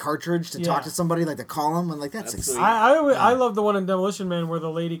giant cartridge to Yeah. talk to somebody, like to call them. And like, that's That's exciting. sweet. I love the one in Demolition Man where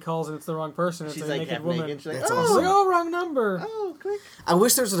the lady calls and it's the wrong person. It's She's a like naked half woman. naked. She's like, That's oh, It's like, oh, wrong number. oh, click. I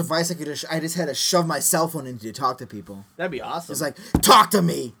wish there was a device I just had to shove my cell phone into to talk to people. That'd be awesome. It's like, talk to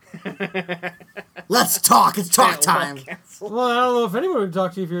me. Let's talk. It's talk time. Well, I don't know if anyone would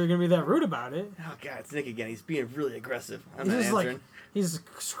talk to you if you're gonna be that rude about it. Oh god, it's Nick again. He's being really aggressive. I'm He's not just answering. like he's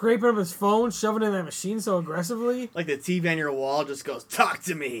scraping up his phone, shoving it in that machine so aggressively. Like the TV on your wall just goes, talk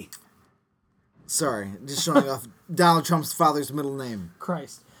to me. Sorry, just showing off Donald Trump's father's middle name.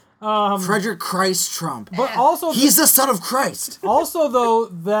 Christ. Frederick Christ Trump. But also, He's the son of Christ. also though,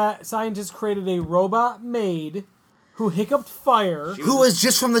 that scientists created a robot maid who hiccuped fire. Who was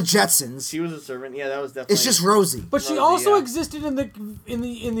just from the Jetsons. She was a servant. Yeah, that was definitely. It's just Rosie. But she Rosie, also yeah. existed in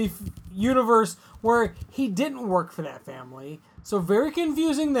the universe where he didn't work for that family. So very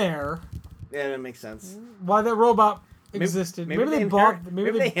confusing there. Yeah, that makes sense. Why that robot existed? Maybe they bought.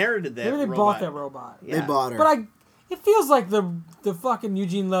 Maybe they inherited that. Maybe they robot. bought that robot. Yeah. They bought her. But it feels like the fucking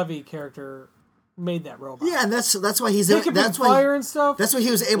Eugene Levy character made that robot. Yeah, and that's why he's Hiccuping that's fire why and stuff. that's why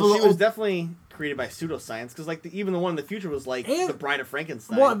he was able Well, she to. was definitely created by pseudoscience because, like, even the one in the future was like And- the Bride of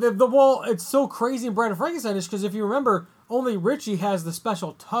Frankenstein. Well, it's so crazy in Bride of Frankenstein is because if you remember, only Richie has the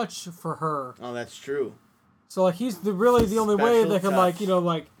special touch for her. Oh, that's true. So like he's really the only way Special that can touch.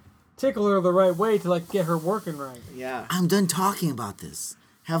 like tickle her the right way to like get her working right. Yeah. I'm done talking about this.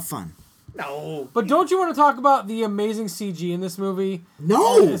 Have fun. No. But don't you want to talk about the amazing CG in this movie?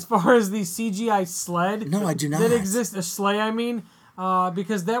 No. As far as the CGI sled No, I do not. that exists, a sleigh, I mean,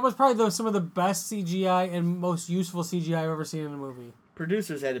 because that was probably some of the best CGI and most useful CGI I've ever seen in a movie.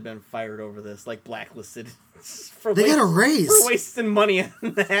 Producers had to have been fired over this, like blacklisted. for They got a raise. For wasting money on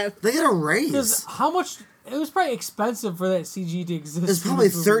that. They got a Because raise. how much? It was probably expensive for that CG to exist. It's in probably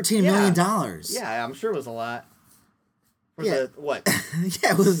this movie. $13 million. Yeah, I'm sure it was a lot. For Yeah. the, what,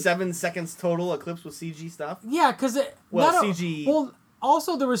 Yeah, it was. 7 seconds total eclipse with CG stuff? Yeah, because Well, CG Well,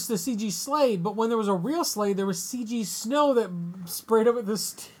 also there was the CG sleigh, but when there was a real sleigh, there was CG snow that sprayed up at the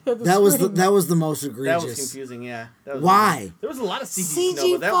That was screen. the most That egregious. was confusing, yeah. That was Why? There was a lot of CG, snow,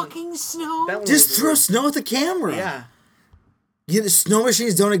 CG but that one, fucking snow. that one Just was throw weird. snow at the camera. Yeah. The snow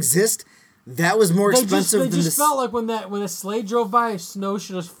machines don't exist. That was more expensive they than just this. felt like when the sleigh drove by, snow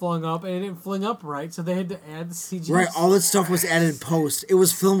should have flung up, and it didn't fling up right, so they had to add the CG. Right, all that stuff was added in post. It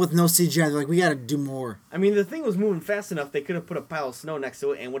was filmed with no CGI. They're like, we gotta do more. I mean, the thing was moving fast enough, they could have put a pile of snow next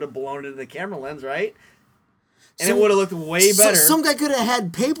to it and would have blown it in the camera lens, right? And So- it would have looked way better. Some guy could have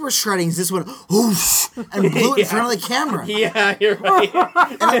had paper shreddings. This would whoosh and blew it in front of the camera, Yeah, you're right.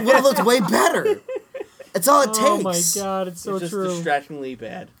 and it would have looked way better. It's all it takes. Oh my god, it's so It's just true. distractingly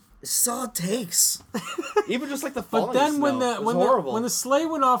bad. It's all it takes. Even just like the falling But then when snow. It was horrible. when the sleigh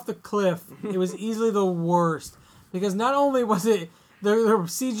went off the cliff, it was easily the worst because not only was it there were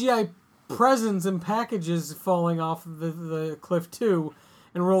CGI presents and packages falling off the cliff too,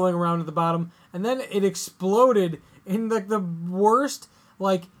 and rolling around at the bottom, and then it exploded in like the worst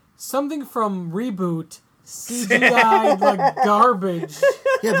like something from Reboot CGI like garbage.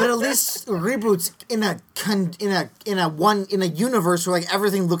 Yeah, but at least reboots in a universe where like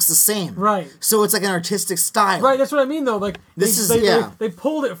everything looks the same. Right. So it's like an artistic style. Right, that's what I mean though. Like they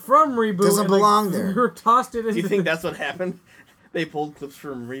pulled it from Reboot. Doesn't and, like, belong there. Tossed it into Do you think that's what happened? They pulled clips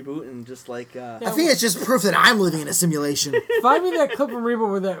from Reboot and just like... I think it's just proof that I'm living in a simulation. Find me that clip from Reboot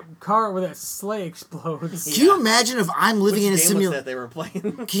where that sleigh explodes. Can you imagine if I'm living in a Which game was simulation? that they were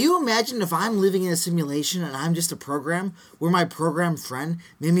playing? Can you imagine if I'm living in a simulation and I'm just a program where my program friend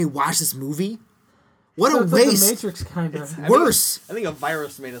made me watch this movie? What a It's like waste! the Matrix kind of. Worse. I think a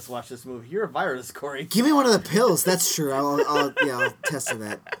virus made us watch this movie. You're a virus, Corey. Give me one of the pills. That's true. I'll test to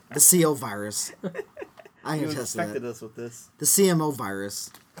that. The CO virus. I You can test to infected that. us with this. The CMO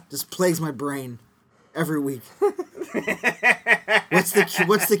virus just plagues my brain every week. What's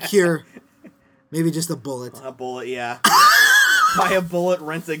the cure? Maybe just a bullet. A bullet, yeah. Buy a bullet,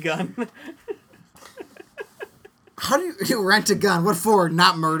 rent a gun. How do you rent a gun? What for?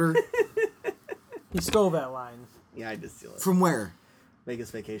 Not murder. He stole that line. Yeah, I did steal it. From where?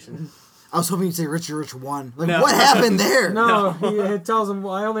 Vegas Vacation. I was hoping you'd say Richard Rich 1. Like, No. what happened there? No, he tells him,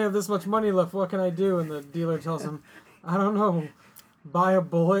 well, I only have this much money left. What can I do? And the dealer tells him, I don't know. Buy a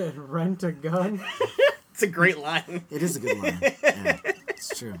bullet and rent a gun. It's a great line. It is a good line. Yeah,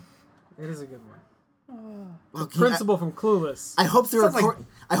 it's true. It is a good one. Well, Principal from Clueless. I hope they're Sounds like-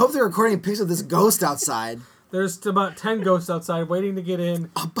 I hope they're recording pics of this ghost outside. There's about 10 ghosts outside waiting to get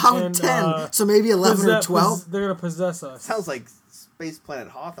in. About and, 10. So maybe 11 or 12. They're going to possess us. Sounds like Space Planet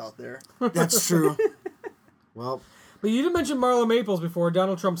Hoth out there. That's true. Well, But you didn't mention Marla Maples before,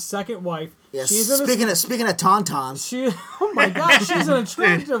 Donald Trump's second wife. yes. She's in Speaking of tauntauns, oh my God, she's an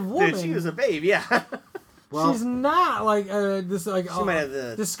attractive woman. Dude, she was a babe, yeah. well, She's not like this like She might have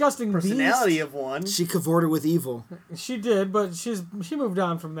the disgusting personality beast. of one. she cavorted with evil. She did, but she moved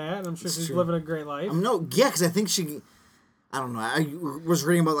on from that, and I'm sure she's true. living a great life. Because I think I don't know. I was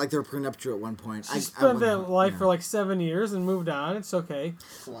reading about like their prenuptial at one point. She spent that life for like 7 years and moved on. It's okay.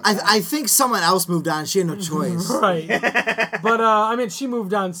 I think someone else moved on. She had no choice. Right. But, I mean, she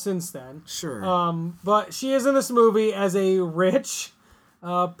moved on since then. Sure. But she is in this movie as a rich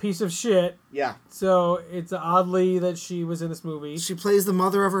piece of shit. Yeah. So it's oddly that she was in this movie. She plays the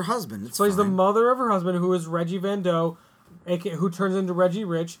mother of her husband. It's Plays the fine. mother of her husband, who is Reggie Van Doe, who turns into Reggie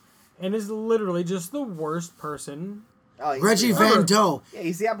Rich, and is literally just the worst person. Oh, he's Reggie the- Van Doe. Yeah,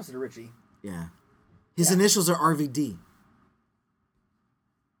 he's the opposite of Richie. Yeah. His initials are RVD.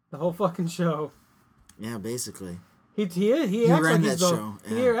 The whole fucking show. Yeah, basically. He acts ran like he's that the show,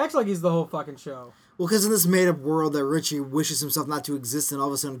 he yeah. acts like he's the whole fucking show. Well, because in this made-up world that Richie wishes himself not to exist, and all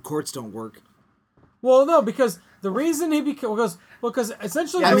of a sudden courts don't work. Well, no, because the reason he because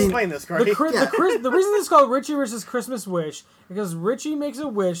essentially Yeah, the, explain this, Corey. the reason it's called Richie Rich's Christmas Wish because Richie makes a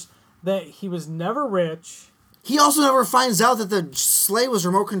wish that he was never rich. He also never finds out that the sleigh was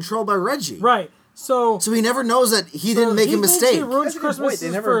remote controlled by Reggie. Right. So So he never knows that he didn't make a thinks mistake. He ruins That's a good point. Christmas They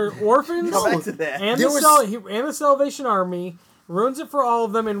never for orphans go back to that. and There and the Salvation Army. Ruins it for all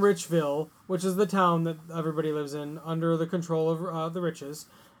of them in Richville, which is the town that everybody lives in under the control of the riches.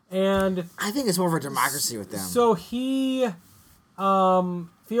 And I think it's more of a democracy with them. so he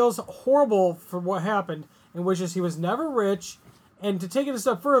feels horrible for what happened and wishes he was never rich. And to take it a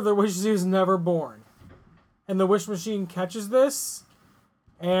step further, wishes he was never born. And the wish machine catches this.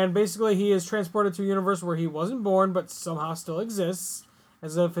 And basically he is transported to a universe where he wasn't born but somehow still exists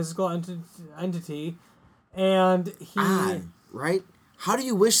as a physical entity. And he... Odd, right? How do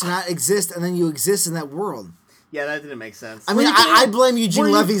you wish to not exist and then you exist in that world? Yeah, that didn't make sense. I mean, you can- I blame Eugene where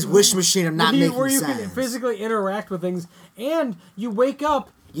you- Levy's wish machine of not making where you sense. can physically interact with things, and you wake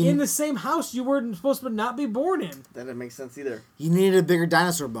up in the same house you were supposed to not be born in. That didn't make sense either. You needed a bigger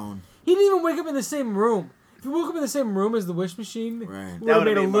dinosaur bone. He didn't even wake up in the same room. If he woke up in the same room as the wish machine, Right. it That would have would've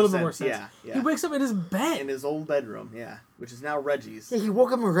made a made little more bit more sense. sense. Yeah. He wakes up in his bed. In his old bedroom, yeah, which is now Reggie's. Yeah, he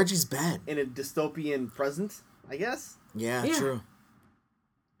woke up in Reggie's bed. In a dystopian present, I guess, Yeah, Yeah. true.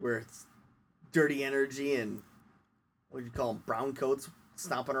 where it's dirty energy and what do you call them, brown coats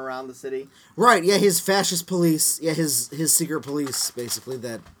stomping around the city. Right, yeah, his fascist police, yeah, his secret police, basically,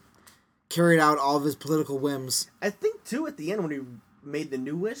 that carried out all of his political whims. I think too at the end when he made the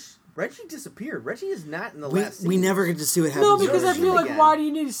new wish, Reggie disappeared. Reggie is not in the We, last scene. we never get to see what happens. No, to because I Reggie. feel like again. why do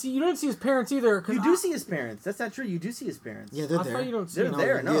you need to see? You don't see his parents either. 'Cause You do see his parents. That's not true. You do see his parents. Yeah, they're I there. thought you don't see They're him.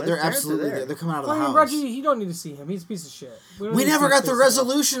 there. No, yeah, his they're parents are absolutely there. there. They're coming out of the I mean, house. Reggie, you don't need to see him. He's a piece of shit. don't We need to never see got his the face.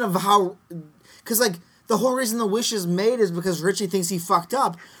 resolution of how, because like the whole reason the wish is made is because Richie thinks he fucked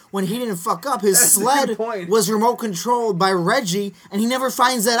up. When he didn't fuck up, his That's a sled good point. was remote controlled by Reggie, and he never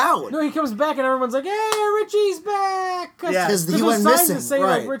finds that out. No, he comes back and everyone's like, "Hey, Richie's back!" Yeah. 'Cause he there's went signs missing, that say,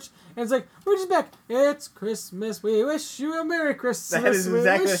 right. like, Rich, and it's like, "Richie's back! It's Christmas. We wish you a Merry Christmas. That is we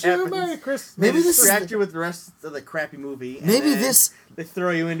exactly wish what you a happens. Merry Christmas." Maybe They this is- distract you with the rest of the crappy movie. And Maybe then this- they throw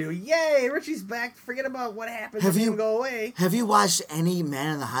you into, yay, Richie's back. Forget about what happened. Have Have you- him go away? Have you watched any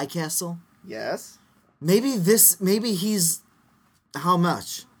Man in the High Castle? Yes. Maybe he's, how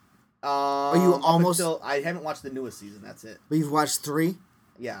much? you Up almost- until- I haven't watched the newest season. That's it. But you've watched 3?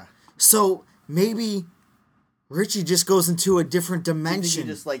 Yeah. So maybe Richie just goes into a different You think dimension. he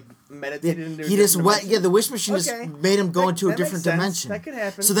just like meditated into. He just went. Yeah, the wish machine Okay. just made him go That- into a that makes different sense. dimension. That could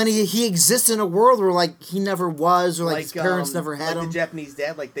happen. So then he exists in a world where like he never was, or like his parents never had like him. the Japanese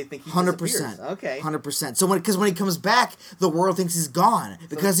dad, like they think he 100%. disappears. Okay. 100%. So when he comes back, the world thinks he's gone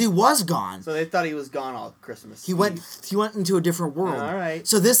because he was gone. So they thought he was gone all Christmas. He went into a different world. All right.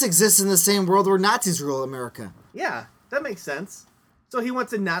 So this exists in the same world where Nazis rule America. Yeah, that makes sense. So he went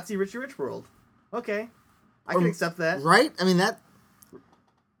to Nazi Richie Rich world. Okay, I can accept that. Right? I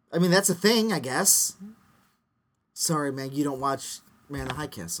mean that's a thing, I guess. Sorry, man, you don't watch Man in the High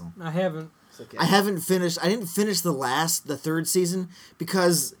Castle. I haven't. It's okay. I didn't finish the third season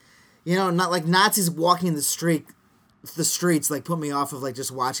because, not like Nazis walking in the streets like put me off of like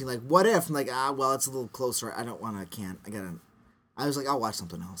just watching like what if? I'm like, well, it's a little closer. I was like, I'll watch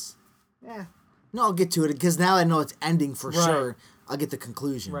something else. Yeah, No, I'll get to it because now I know it's ending for Right. sure. I'll get the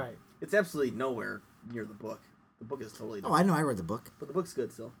conclusion. Right. it's absolutely nowhere near the book. The book is totally Oh, different. I know. I read the book. But the book's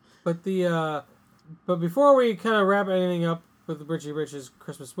good still. But the But before we kind of wrap anything up with Richie Rich's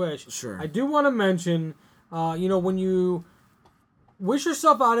Christmas wish, Sure. I do want to mention, when you wish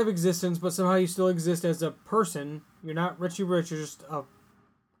yourself out of existence, but somehow you still exist as a person, you're not Richie Rich, you're just a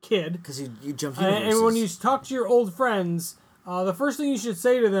kid. Because you jumped universes. And when you talk to your old friends, the first thing you should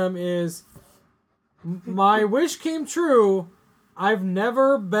say to them is, "My wish came true. I've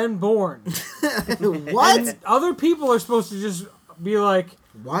never been born." What? And other people are supposed to just be like,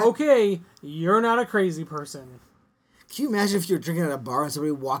 What? "Okay, you're not a crazy person." Can you imagine if you're drinking at a bar and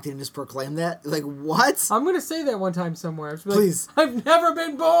somebody walked in and just proclaimed that? Like, what? I'm gonna say that one time somewhere. Just be like, Please. I've never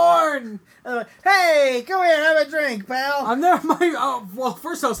been born. Hey, come here, have a drink, pal. I'm never well,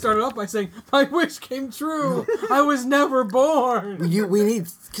 first I'll start it off by saying my wish came true. I was never born. We need,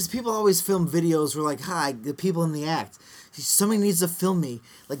 because people always film videos where, like, hi, the people in the act. Somebody needs to film me,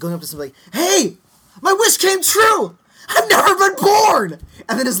 like, going up to somebody, like, hey, my wish came true. I've never been born.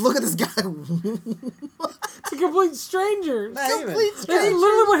 And then just look at this guy. To complete strangers. Complete That's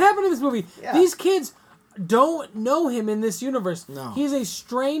literally what happened in this movie. Yeah. These kids don't know him in this universe. No. He's a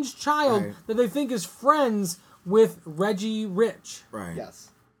strange child Right. that they think is friends with Reggie Rich. Right. Yes.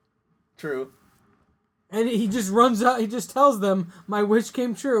 True. And he just runs out, he just tells them, my wish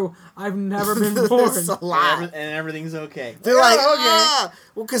came true. I've never been born. That's a lot. And everything's okay. They're like, okay. ah!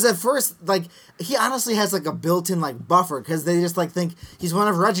 Well, because at first, like, he honestly has, like, a built-in, like, buffer, because they just, like, think he's one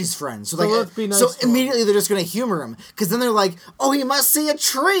of Reggie's friends. So, let's be nice so to him. immediately they're just going to humor him. Because then they're like, oh, he must see a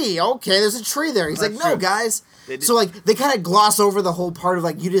tree. Okay, there's a tree there. He's That's like, no, true. guys. They did- So, like, they kind of gloss over the whole part of,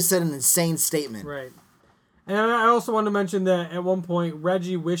 like, you just said an insane statement. Right. And I also want to mention that at one point,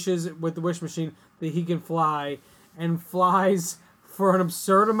 Reggie wishes with the wish machine that he can fly, and flies for an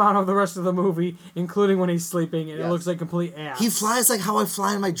absurd amount of the rest of the movie, including when he's sleeping, and it Yes. looks like complete ass. He flies like how I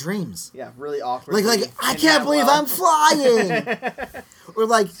fly in my dreams. Yeah, really awkward. Like I can't believe I'm flying. Or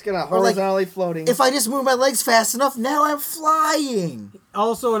like, It's gonna or like, horizontally floating. if I just move my legs fast enough, now I'm flying.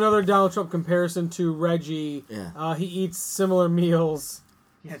 Also, another Donald Trump comparison to Reggie. Yeah. He eats similar meals.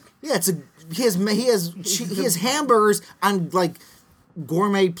 Yeah. Yeah, he has hamburgers on like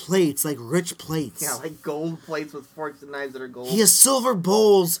gourmet plates, like rich plates. Yeah, like gold plates with forks and knives that are gold. He has silver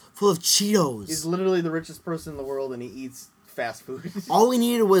bowls full of Cheetos. He's literally the richest person in the world, and he eats fast food. All we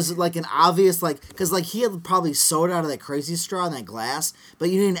needed was like an obvious because like he had probably soda out of that crazy straw in that glass, but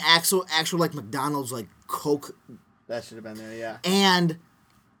you need an actual like McDonald's like Coke That should have been there, yeah. and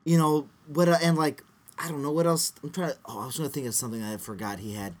and like I don't know what else. I'm trying to. Oh, I was gonna think of something I forgot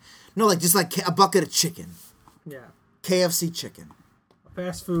he had. No, like just like a bucket of chicken, Yeah. KFC chicken.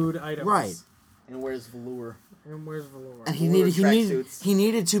 Fast food items. Right. And where's velour? And where's Valor? And he Velour needed tracksuits. he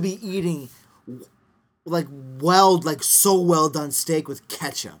needed to be eating like so well done steak with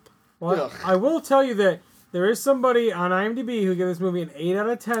ketchup. Well, Ugh. I will tell you that there is somebody on IMDb who gave this movie an 8 out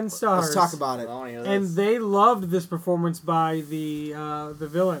of 10 stars. Let's talk about it. I don't wanna hear And this. they loved this performance by the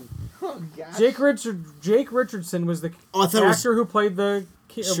villain. Oh, gosh. Jake Richardson was the Oh, I thought it was- actor who played the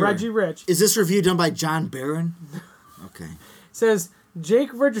Sure. Reggie Rich. Is this review done by John Barron? Okay. Says Jake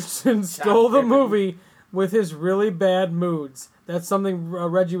Richardson stole the Barron. movie with his really bad moods. That's something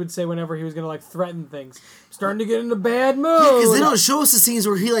Reggie would say whenever he was gonna like threaten things. Starting to get into bad moods. Because they don't show us the scenes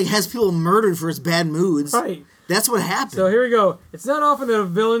where he like has people murdered for his bad moods. Right. That's what happened. So here we go. It's not often that a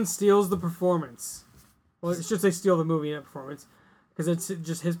villain steals the performance. Well, it should say steal the movie, not performance, because it's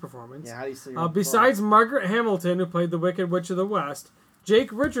just his performance. Yeah, how do you say Besides Margaret Hamilton, who played the Wicked Witch of the West, Jake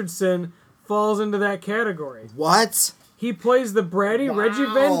Richardson falls into that category. What? He plays the bratty Wow. Reggie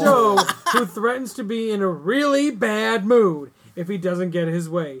Van Doe who threatens to be in a really bad mood if he doesn't get his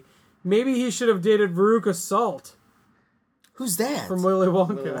way. Maybe he should have dated Veruca Salt Who's that? from Willy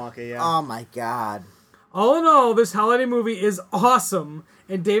Wonka. Willy Wonka, yeah. Oh my god. All in all, this holiday movie is awesome,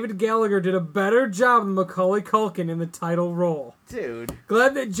 and David Gallagher did a better job than Macaulay Culkin in the title role. Dude.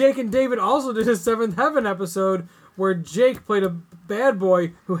 Glad that Jake and David also did a Seventh Heaven episode where Jake played a bad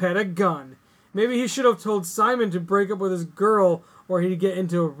boy who had a gun. Maybe he should have told Simon to break up with his girl or he'd get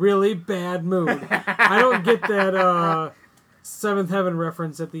into a really bad mood. I don't get that Seventh Heaven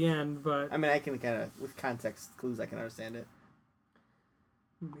reference at the end, but I mean, I can kind of, with context clues, I can understand it.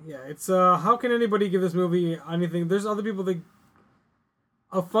 yeah, it's how can anybody give this movie anything? There's other people that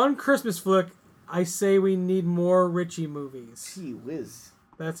a fun Christmas flick. I say we need more Richie movies. Gee whiz.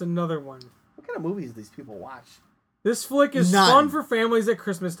 That's another one. What kind of movies do these people watch? This flick is None. fun for families at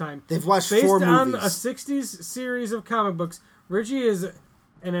Christmas time. They've watched Based 4 on movies. a 60s series of comic books, Richie is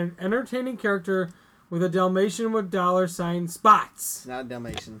an entertaining character with a Dalmatian with $ spots. It's not a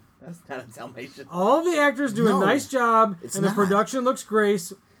Dalmatian. That's not a Dalmatian. All the actors do No, a nice job, it's and the not. production looks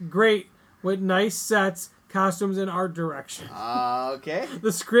great with nice sets, costumes, and art direction. Okay.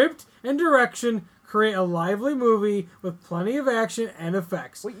 The script and direction create a lively movie with plenty of action and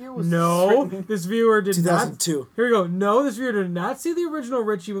effects. What year was No, this written? this viewer did not. 2002. Here we go. No, this viewer did not see the original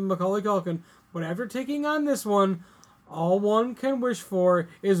Richie with Macaulay Culkin, but after taking on this one, all one can wish for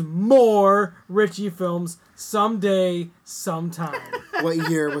is more Richie films someday, sometime. What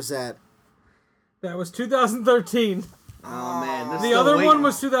year was that? That was 2013. Oh man, there's The still other waiting. one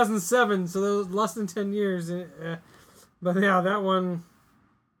was 2007, so that was less than 10 years. But yeah, that one.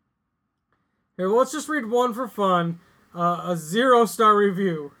 Here, well, let's just read one for fun. A 0-star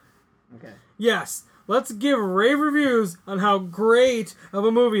review. Okay. Yes, let's give rave reviews on how great of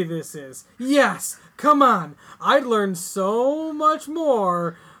a movie this is. Yes, come on. I'd learn so much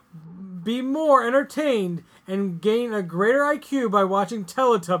more, be more entertained, and gain a greater IQ by watching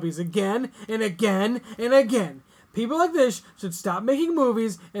Teletubbies again and again and again. People like this should stop making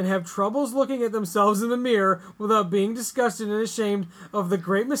movies and have troubles looking at themselves in the mirror without being disgusted and ashamed of the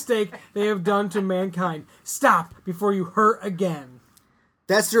great mistake they have done to mankind. Stop before you hurt again.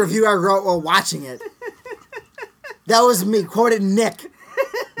 That's the review I wrote while watching it. That was me. Quoted Nick.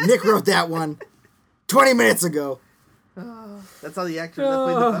 Nick wrote that one 20 minutes ago. That's how the actor that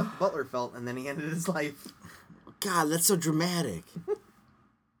played the butler felt, and then he ended his life. God, that's so dramatic.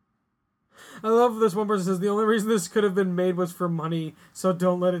 I love this one person says the only reason this could have been made was for money, so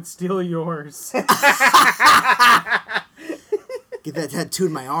don't let it steal yours. Get that tattooed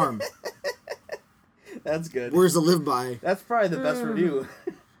in my arm. That's good. Words to live by. That's probably the best review.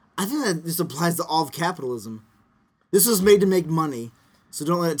 I think that this applies to all of capitalism. This was made to make money, so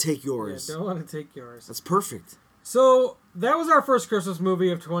don't let it take Yeah, yours. don't let it take yours. That's perfect. So that was our first Christmas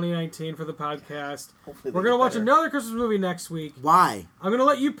movie of 2019 for the podcast. Hopefully they We're gonna get watch better. another Christmas movie next week. Why? I'm gonna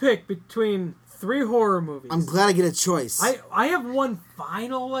let you pick between 3 horror movies. I'm glad I get a choice. I have one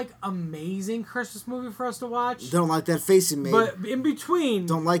final amazing Christmas movie for us to watch. Don't like that face you made. But in between,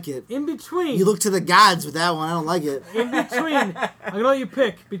 Don't like it. in between, You look to the gods with that one. I don't like it. in between, I'm gonna let you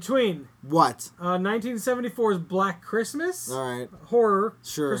pick between What? 1974's Black Christmas, All right. horror,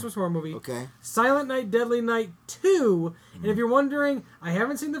 Sure. Christmas horror movie. Okay. Silent Night, Deadly Night 2. And if you're wondering, I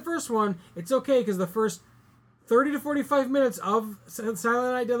haven't seen the first one. It's okay because the first 30 to 45 minutes of Silent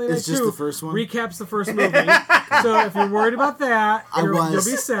Night, Deadly Night It's 2 just the first one? recaps the first movie. So if you're worried about that, you'll be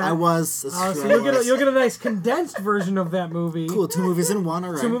set. I was. That's So true, you'll get a nice condensed version of that movie. Cool. 2 movies in one.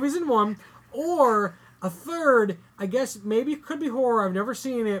 All right. 2 movies in one. Or a third, I guess maybe it could be horror. I've never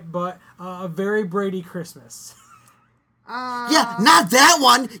seen it, but a Very Brady Christmas. Yeah, not that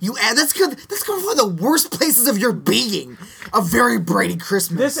one. You add. That's good. That's coming from the worst places of your being. A very Brady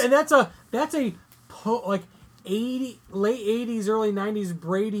Christmas. That's a late 80s, early 90s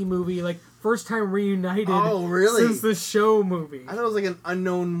Brady movie, first time reunited. Oh, really? Since the show movie. I thought it was an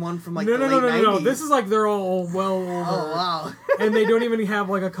unknown one from No, the late 90s. no. This is they're all well over. Oh, wow. And they don't even have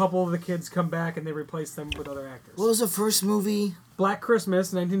a couple of the kids come back and they replace them with other actors. What was the first movie? Black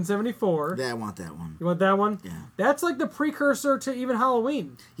Christmas, 1974. Yeah, I want that one. You want that one? Yeah. That's the precursor to even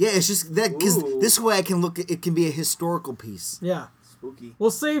Halloween. Yeah, it's just that because Ooh. this way I can look. It can be a historical piece. Yeah. Spooky.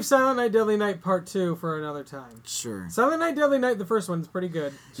 We'll save Silent Night, Deadly Night Part 2 for another time. Sure. Silent Night, Deadly Night, the first one's pretty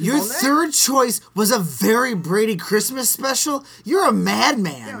good. Your own that? third choice was a very Brady Christmas special. You're a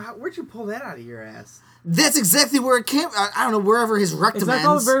madman. Yeah, where'd you pull that out of your ass? That's exactly where it came. I don't know, wherever his rectum It's not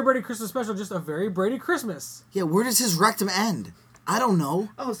called a ends. Very Brady Christmas Special, just a Very Brady Christmas. Yeah, where does his rectum end? I don't know.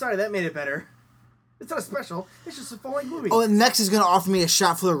 Oh, sorry, that made it better. It's not a special. It's just a full-length movie. Oh, and next he's gonna offer me a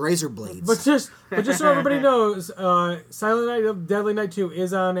shot full of razor blades. But just so everybody knows, Silent Night, Deadly Night 2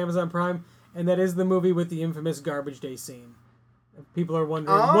 is on Amazon Prime, and that is the movie with the infamous Garbage Day scene. If people are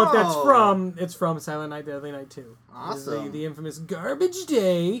wondering what that's Oh. from, it's from Silent Night, Deadly Night 2. Awesome. The infamous Garbage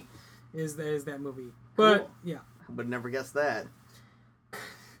Day is that movie. But, Cool. yeah. I would never guess that.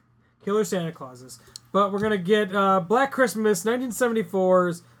 Killer Santa Clauses. But we're going to get Black Christmas,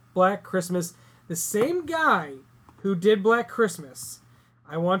 1974's Black Christmas. The same guy who did Black Christmas.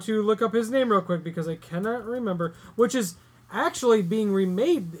 I want to look up his name real quick because I cannot remember. Which is actually being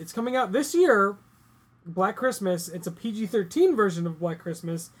remade. It's coming out this year. Black Christmas. It's a PG-13 version of Black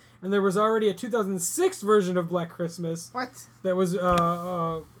Christmas. And there was already a 2006 version of Black Christmas. What? That was,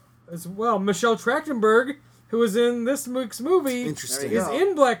 as well, Michelle Trachtenberg, who was in this week's movie, Interesting. There you is go.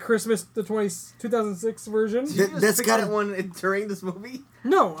 in Black Christmas, the 2006 version. Did you That- just that's pick gotta- that one during this movie?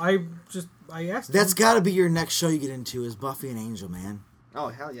 No, I asked That's him. got to be your next show you get into is Buffy and Angel, man. Oh,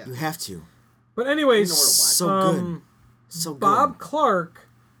 hell yeah. You have to. But anyways, You know where to watch. So good. So good. Bob Clark,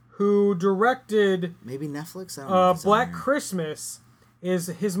 who directed Maybe Netflix? I don't know if it's on Black there. Christmas, is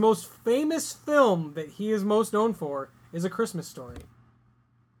his most famous film that he is most known for is A Christmas Story.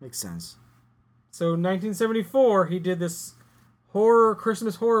 Makes sense. So 1974, he did this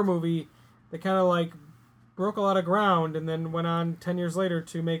Christmas horror movie that kind of like broke a lot of ground, and then went on 10 years later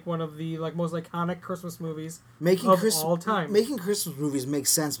to make one of the like most iconic Christmas movies of all time. Making Christmas movies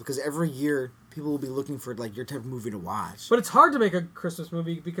makes sense because every year people will be looking for like your type of movie to watch. But it's hard to make a Christmas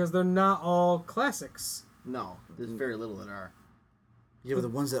movie because they're not all classics. No, there's very little that are. Yeah, but the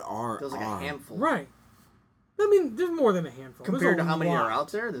ones that are There's like a handful. Right. I mean, there's more than a handful. Compared to There's a how many lot. are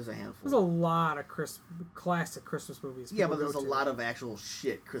out there, there's a handful. There's a lot of classic Christmas movies. Yeah, people but there's go a to. lot of actual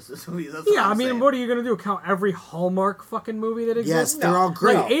shit Christmas movies. That's Yeah, what I I'm mean, saying. what are you gonna do? Count every Hallmark fucking movie that exists? Yes, they're all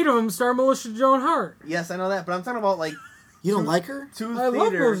great. Like 8 of them star Melissa Joan Hart. Yes, I know that, but I'm talking about like You don't like her? two I love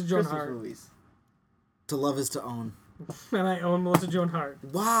theater Melissa Joan Christmas Hart. movies. To love is to own. And I own Melissa Joan Hart.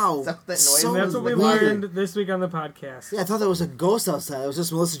 Wow. Is that what that noise so was? That's what we weird. learned this week on the podcast. Yeah, I thought that was a ghost outside. It was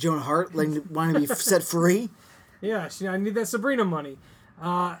just Melissa Joan Hart like wanting to be set free. Yeah, I need that Sabrina money.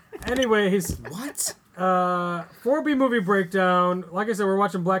 Anyways, What? 4B movie breakdown. Like I said, we're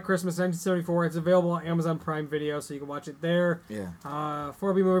watching Black Christmas 1974. It's available on Amazon Prime Video, so you can watch it there. Yeah.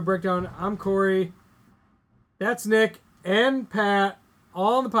 4B movie breakdown. I'm Corey. That's Nick and Pat,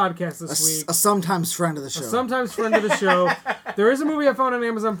 all on the podcast this week. A sometimes friend of the show. Sometimes friend of the show. There is a movie I found on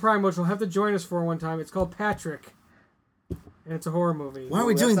Amazon Prime, which you'll have to join us for one time. It's called Patrick, and it's a horror movie. Why are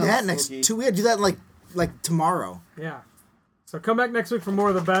we Ooh, that doing sounds that next spooky. 2 weeks? Do that like tomorrow. Yeah. So come back next week for more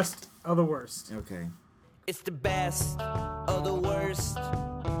of the best of the worst. Okay. It's the best of the worst.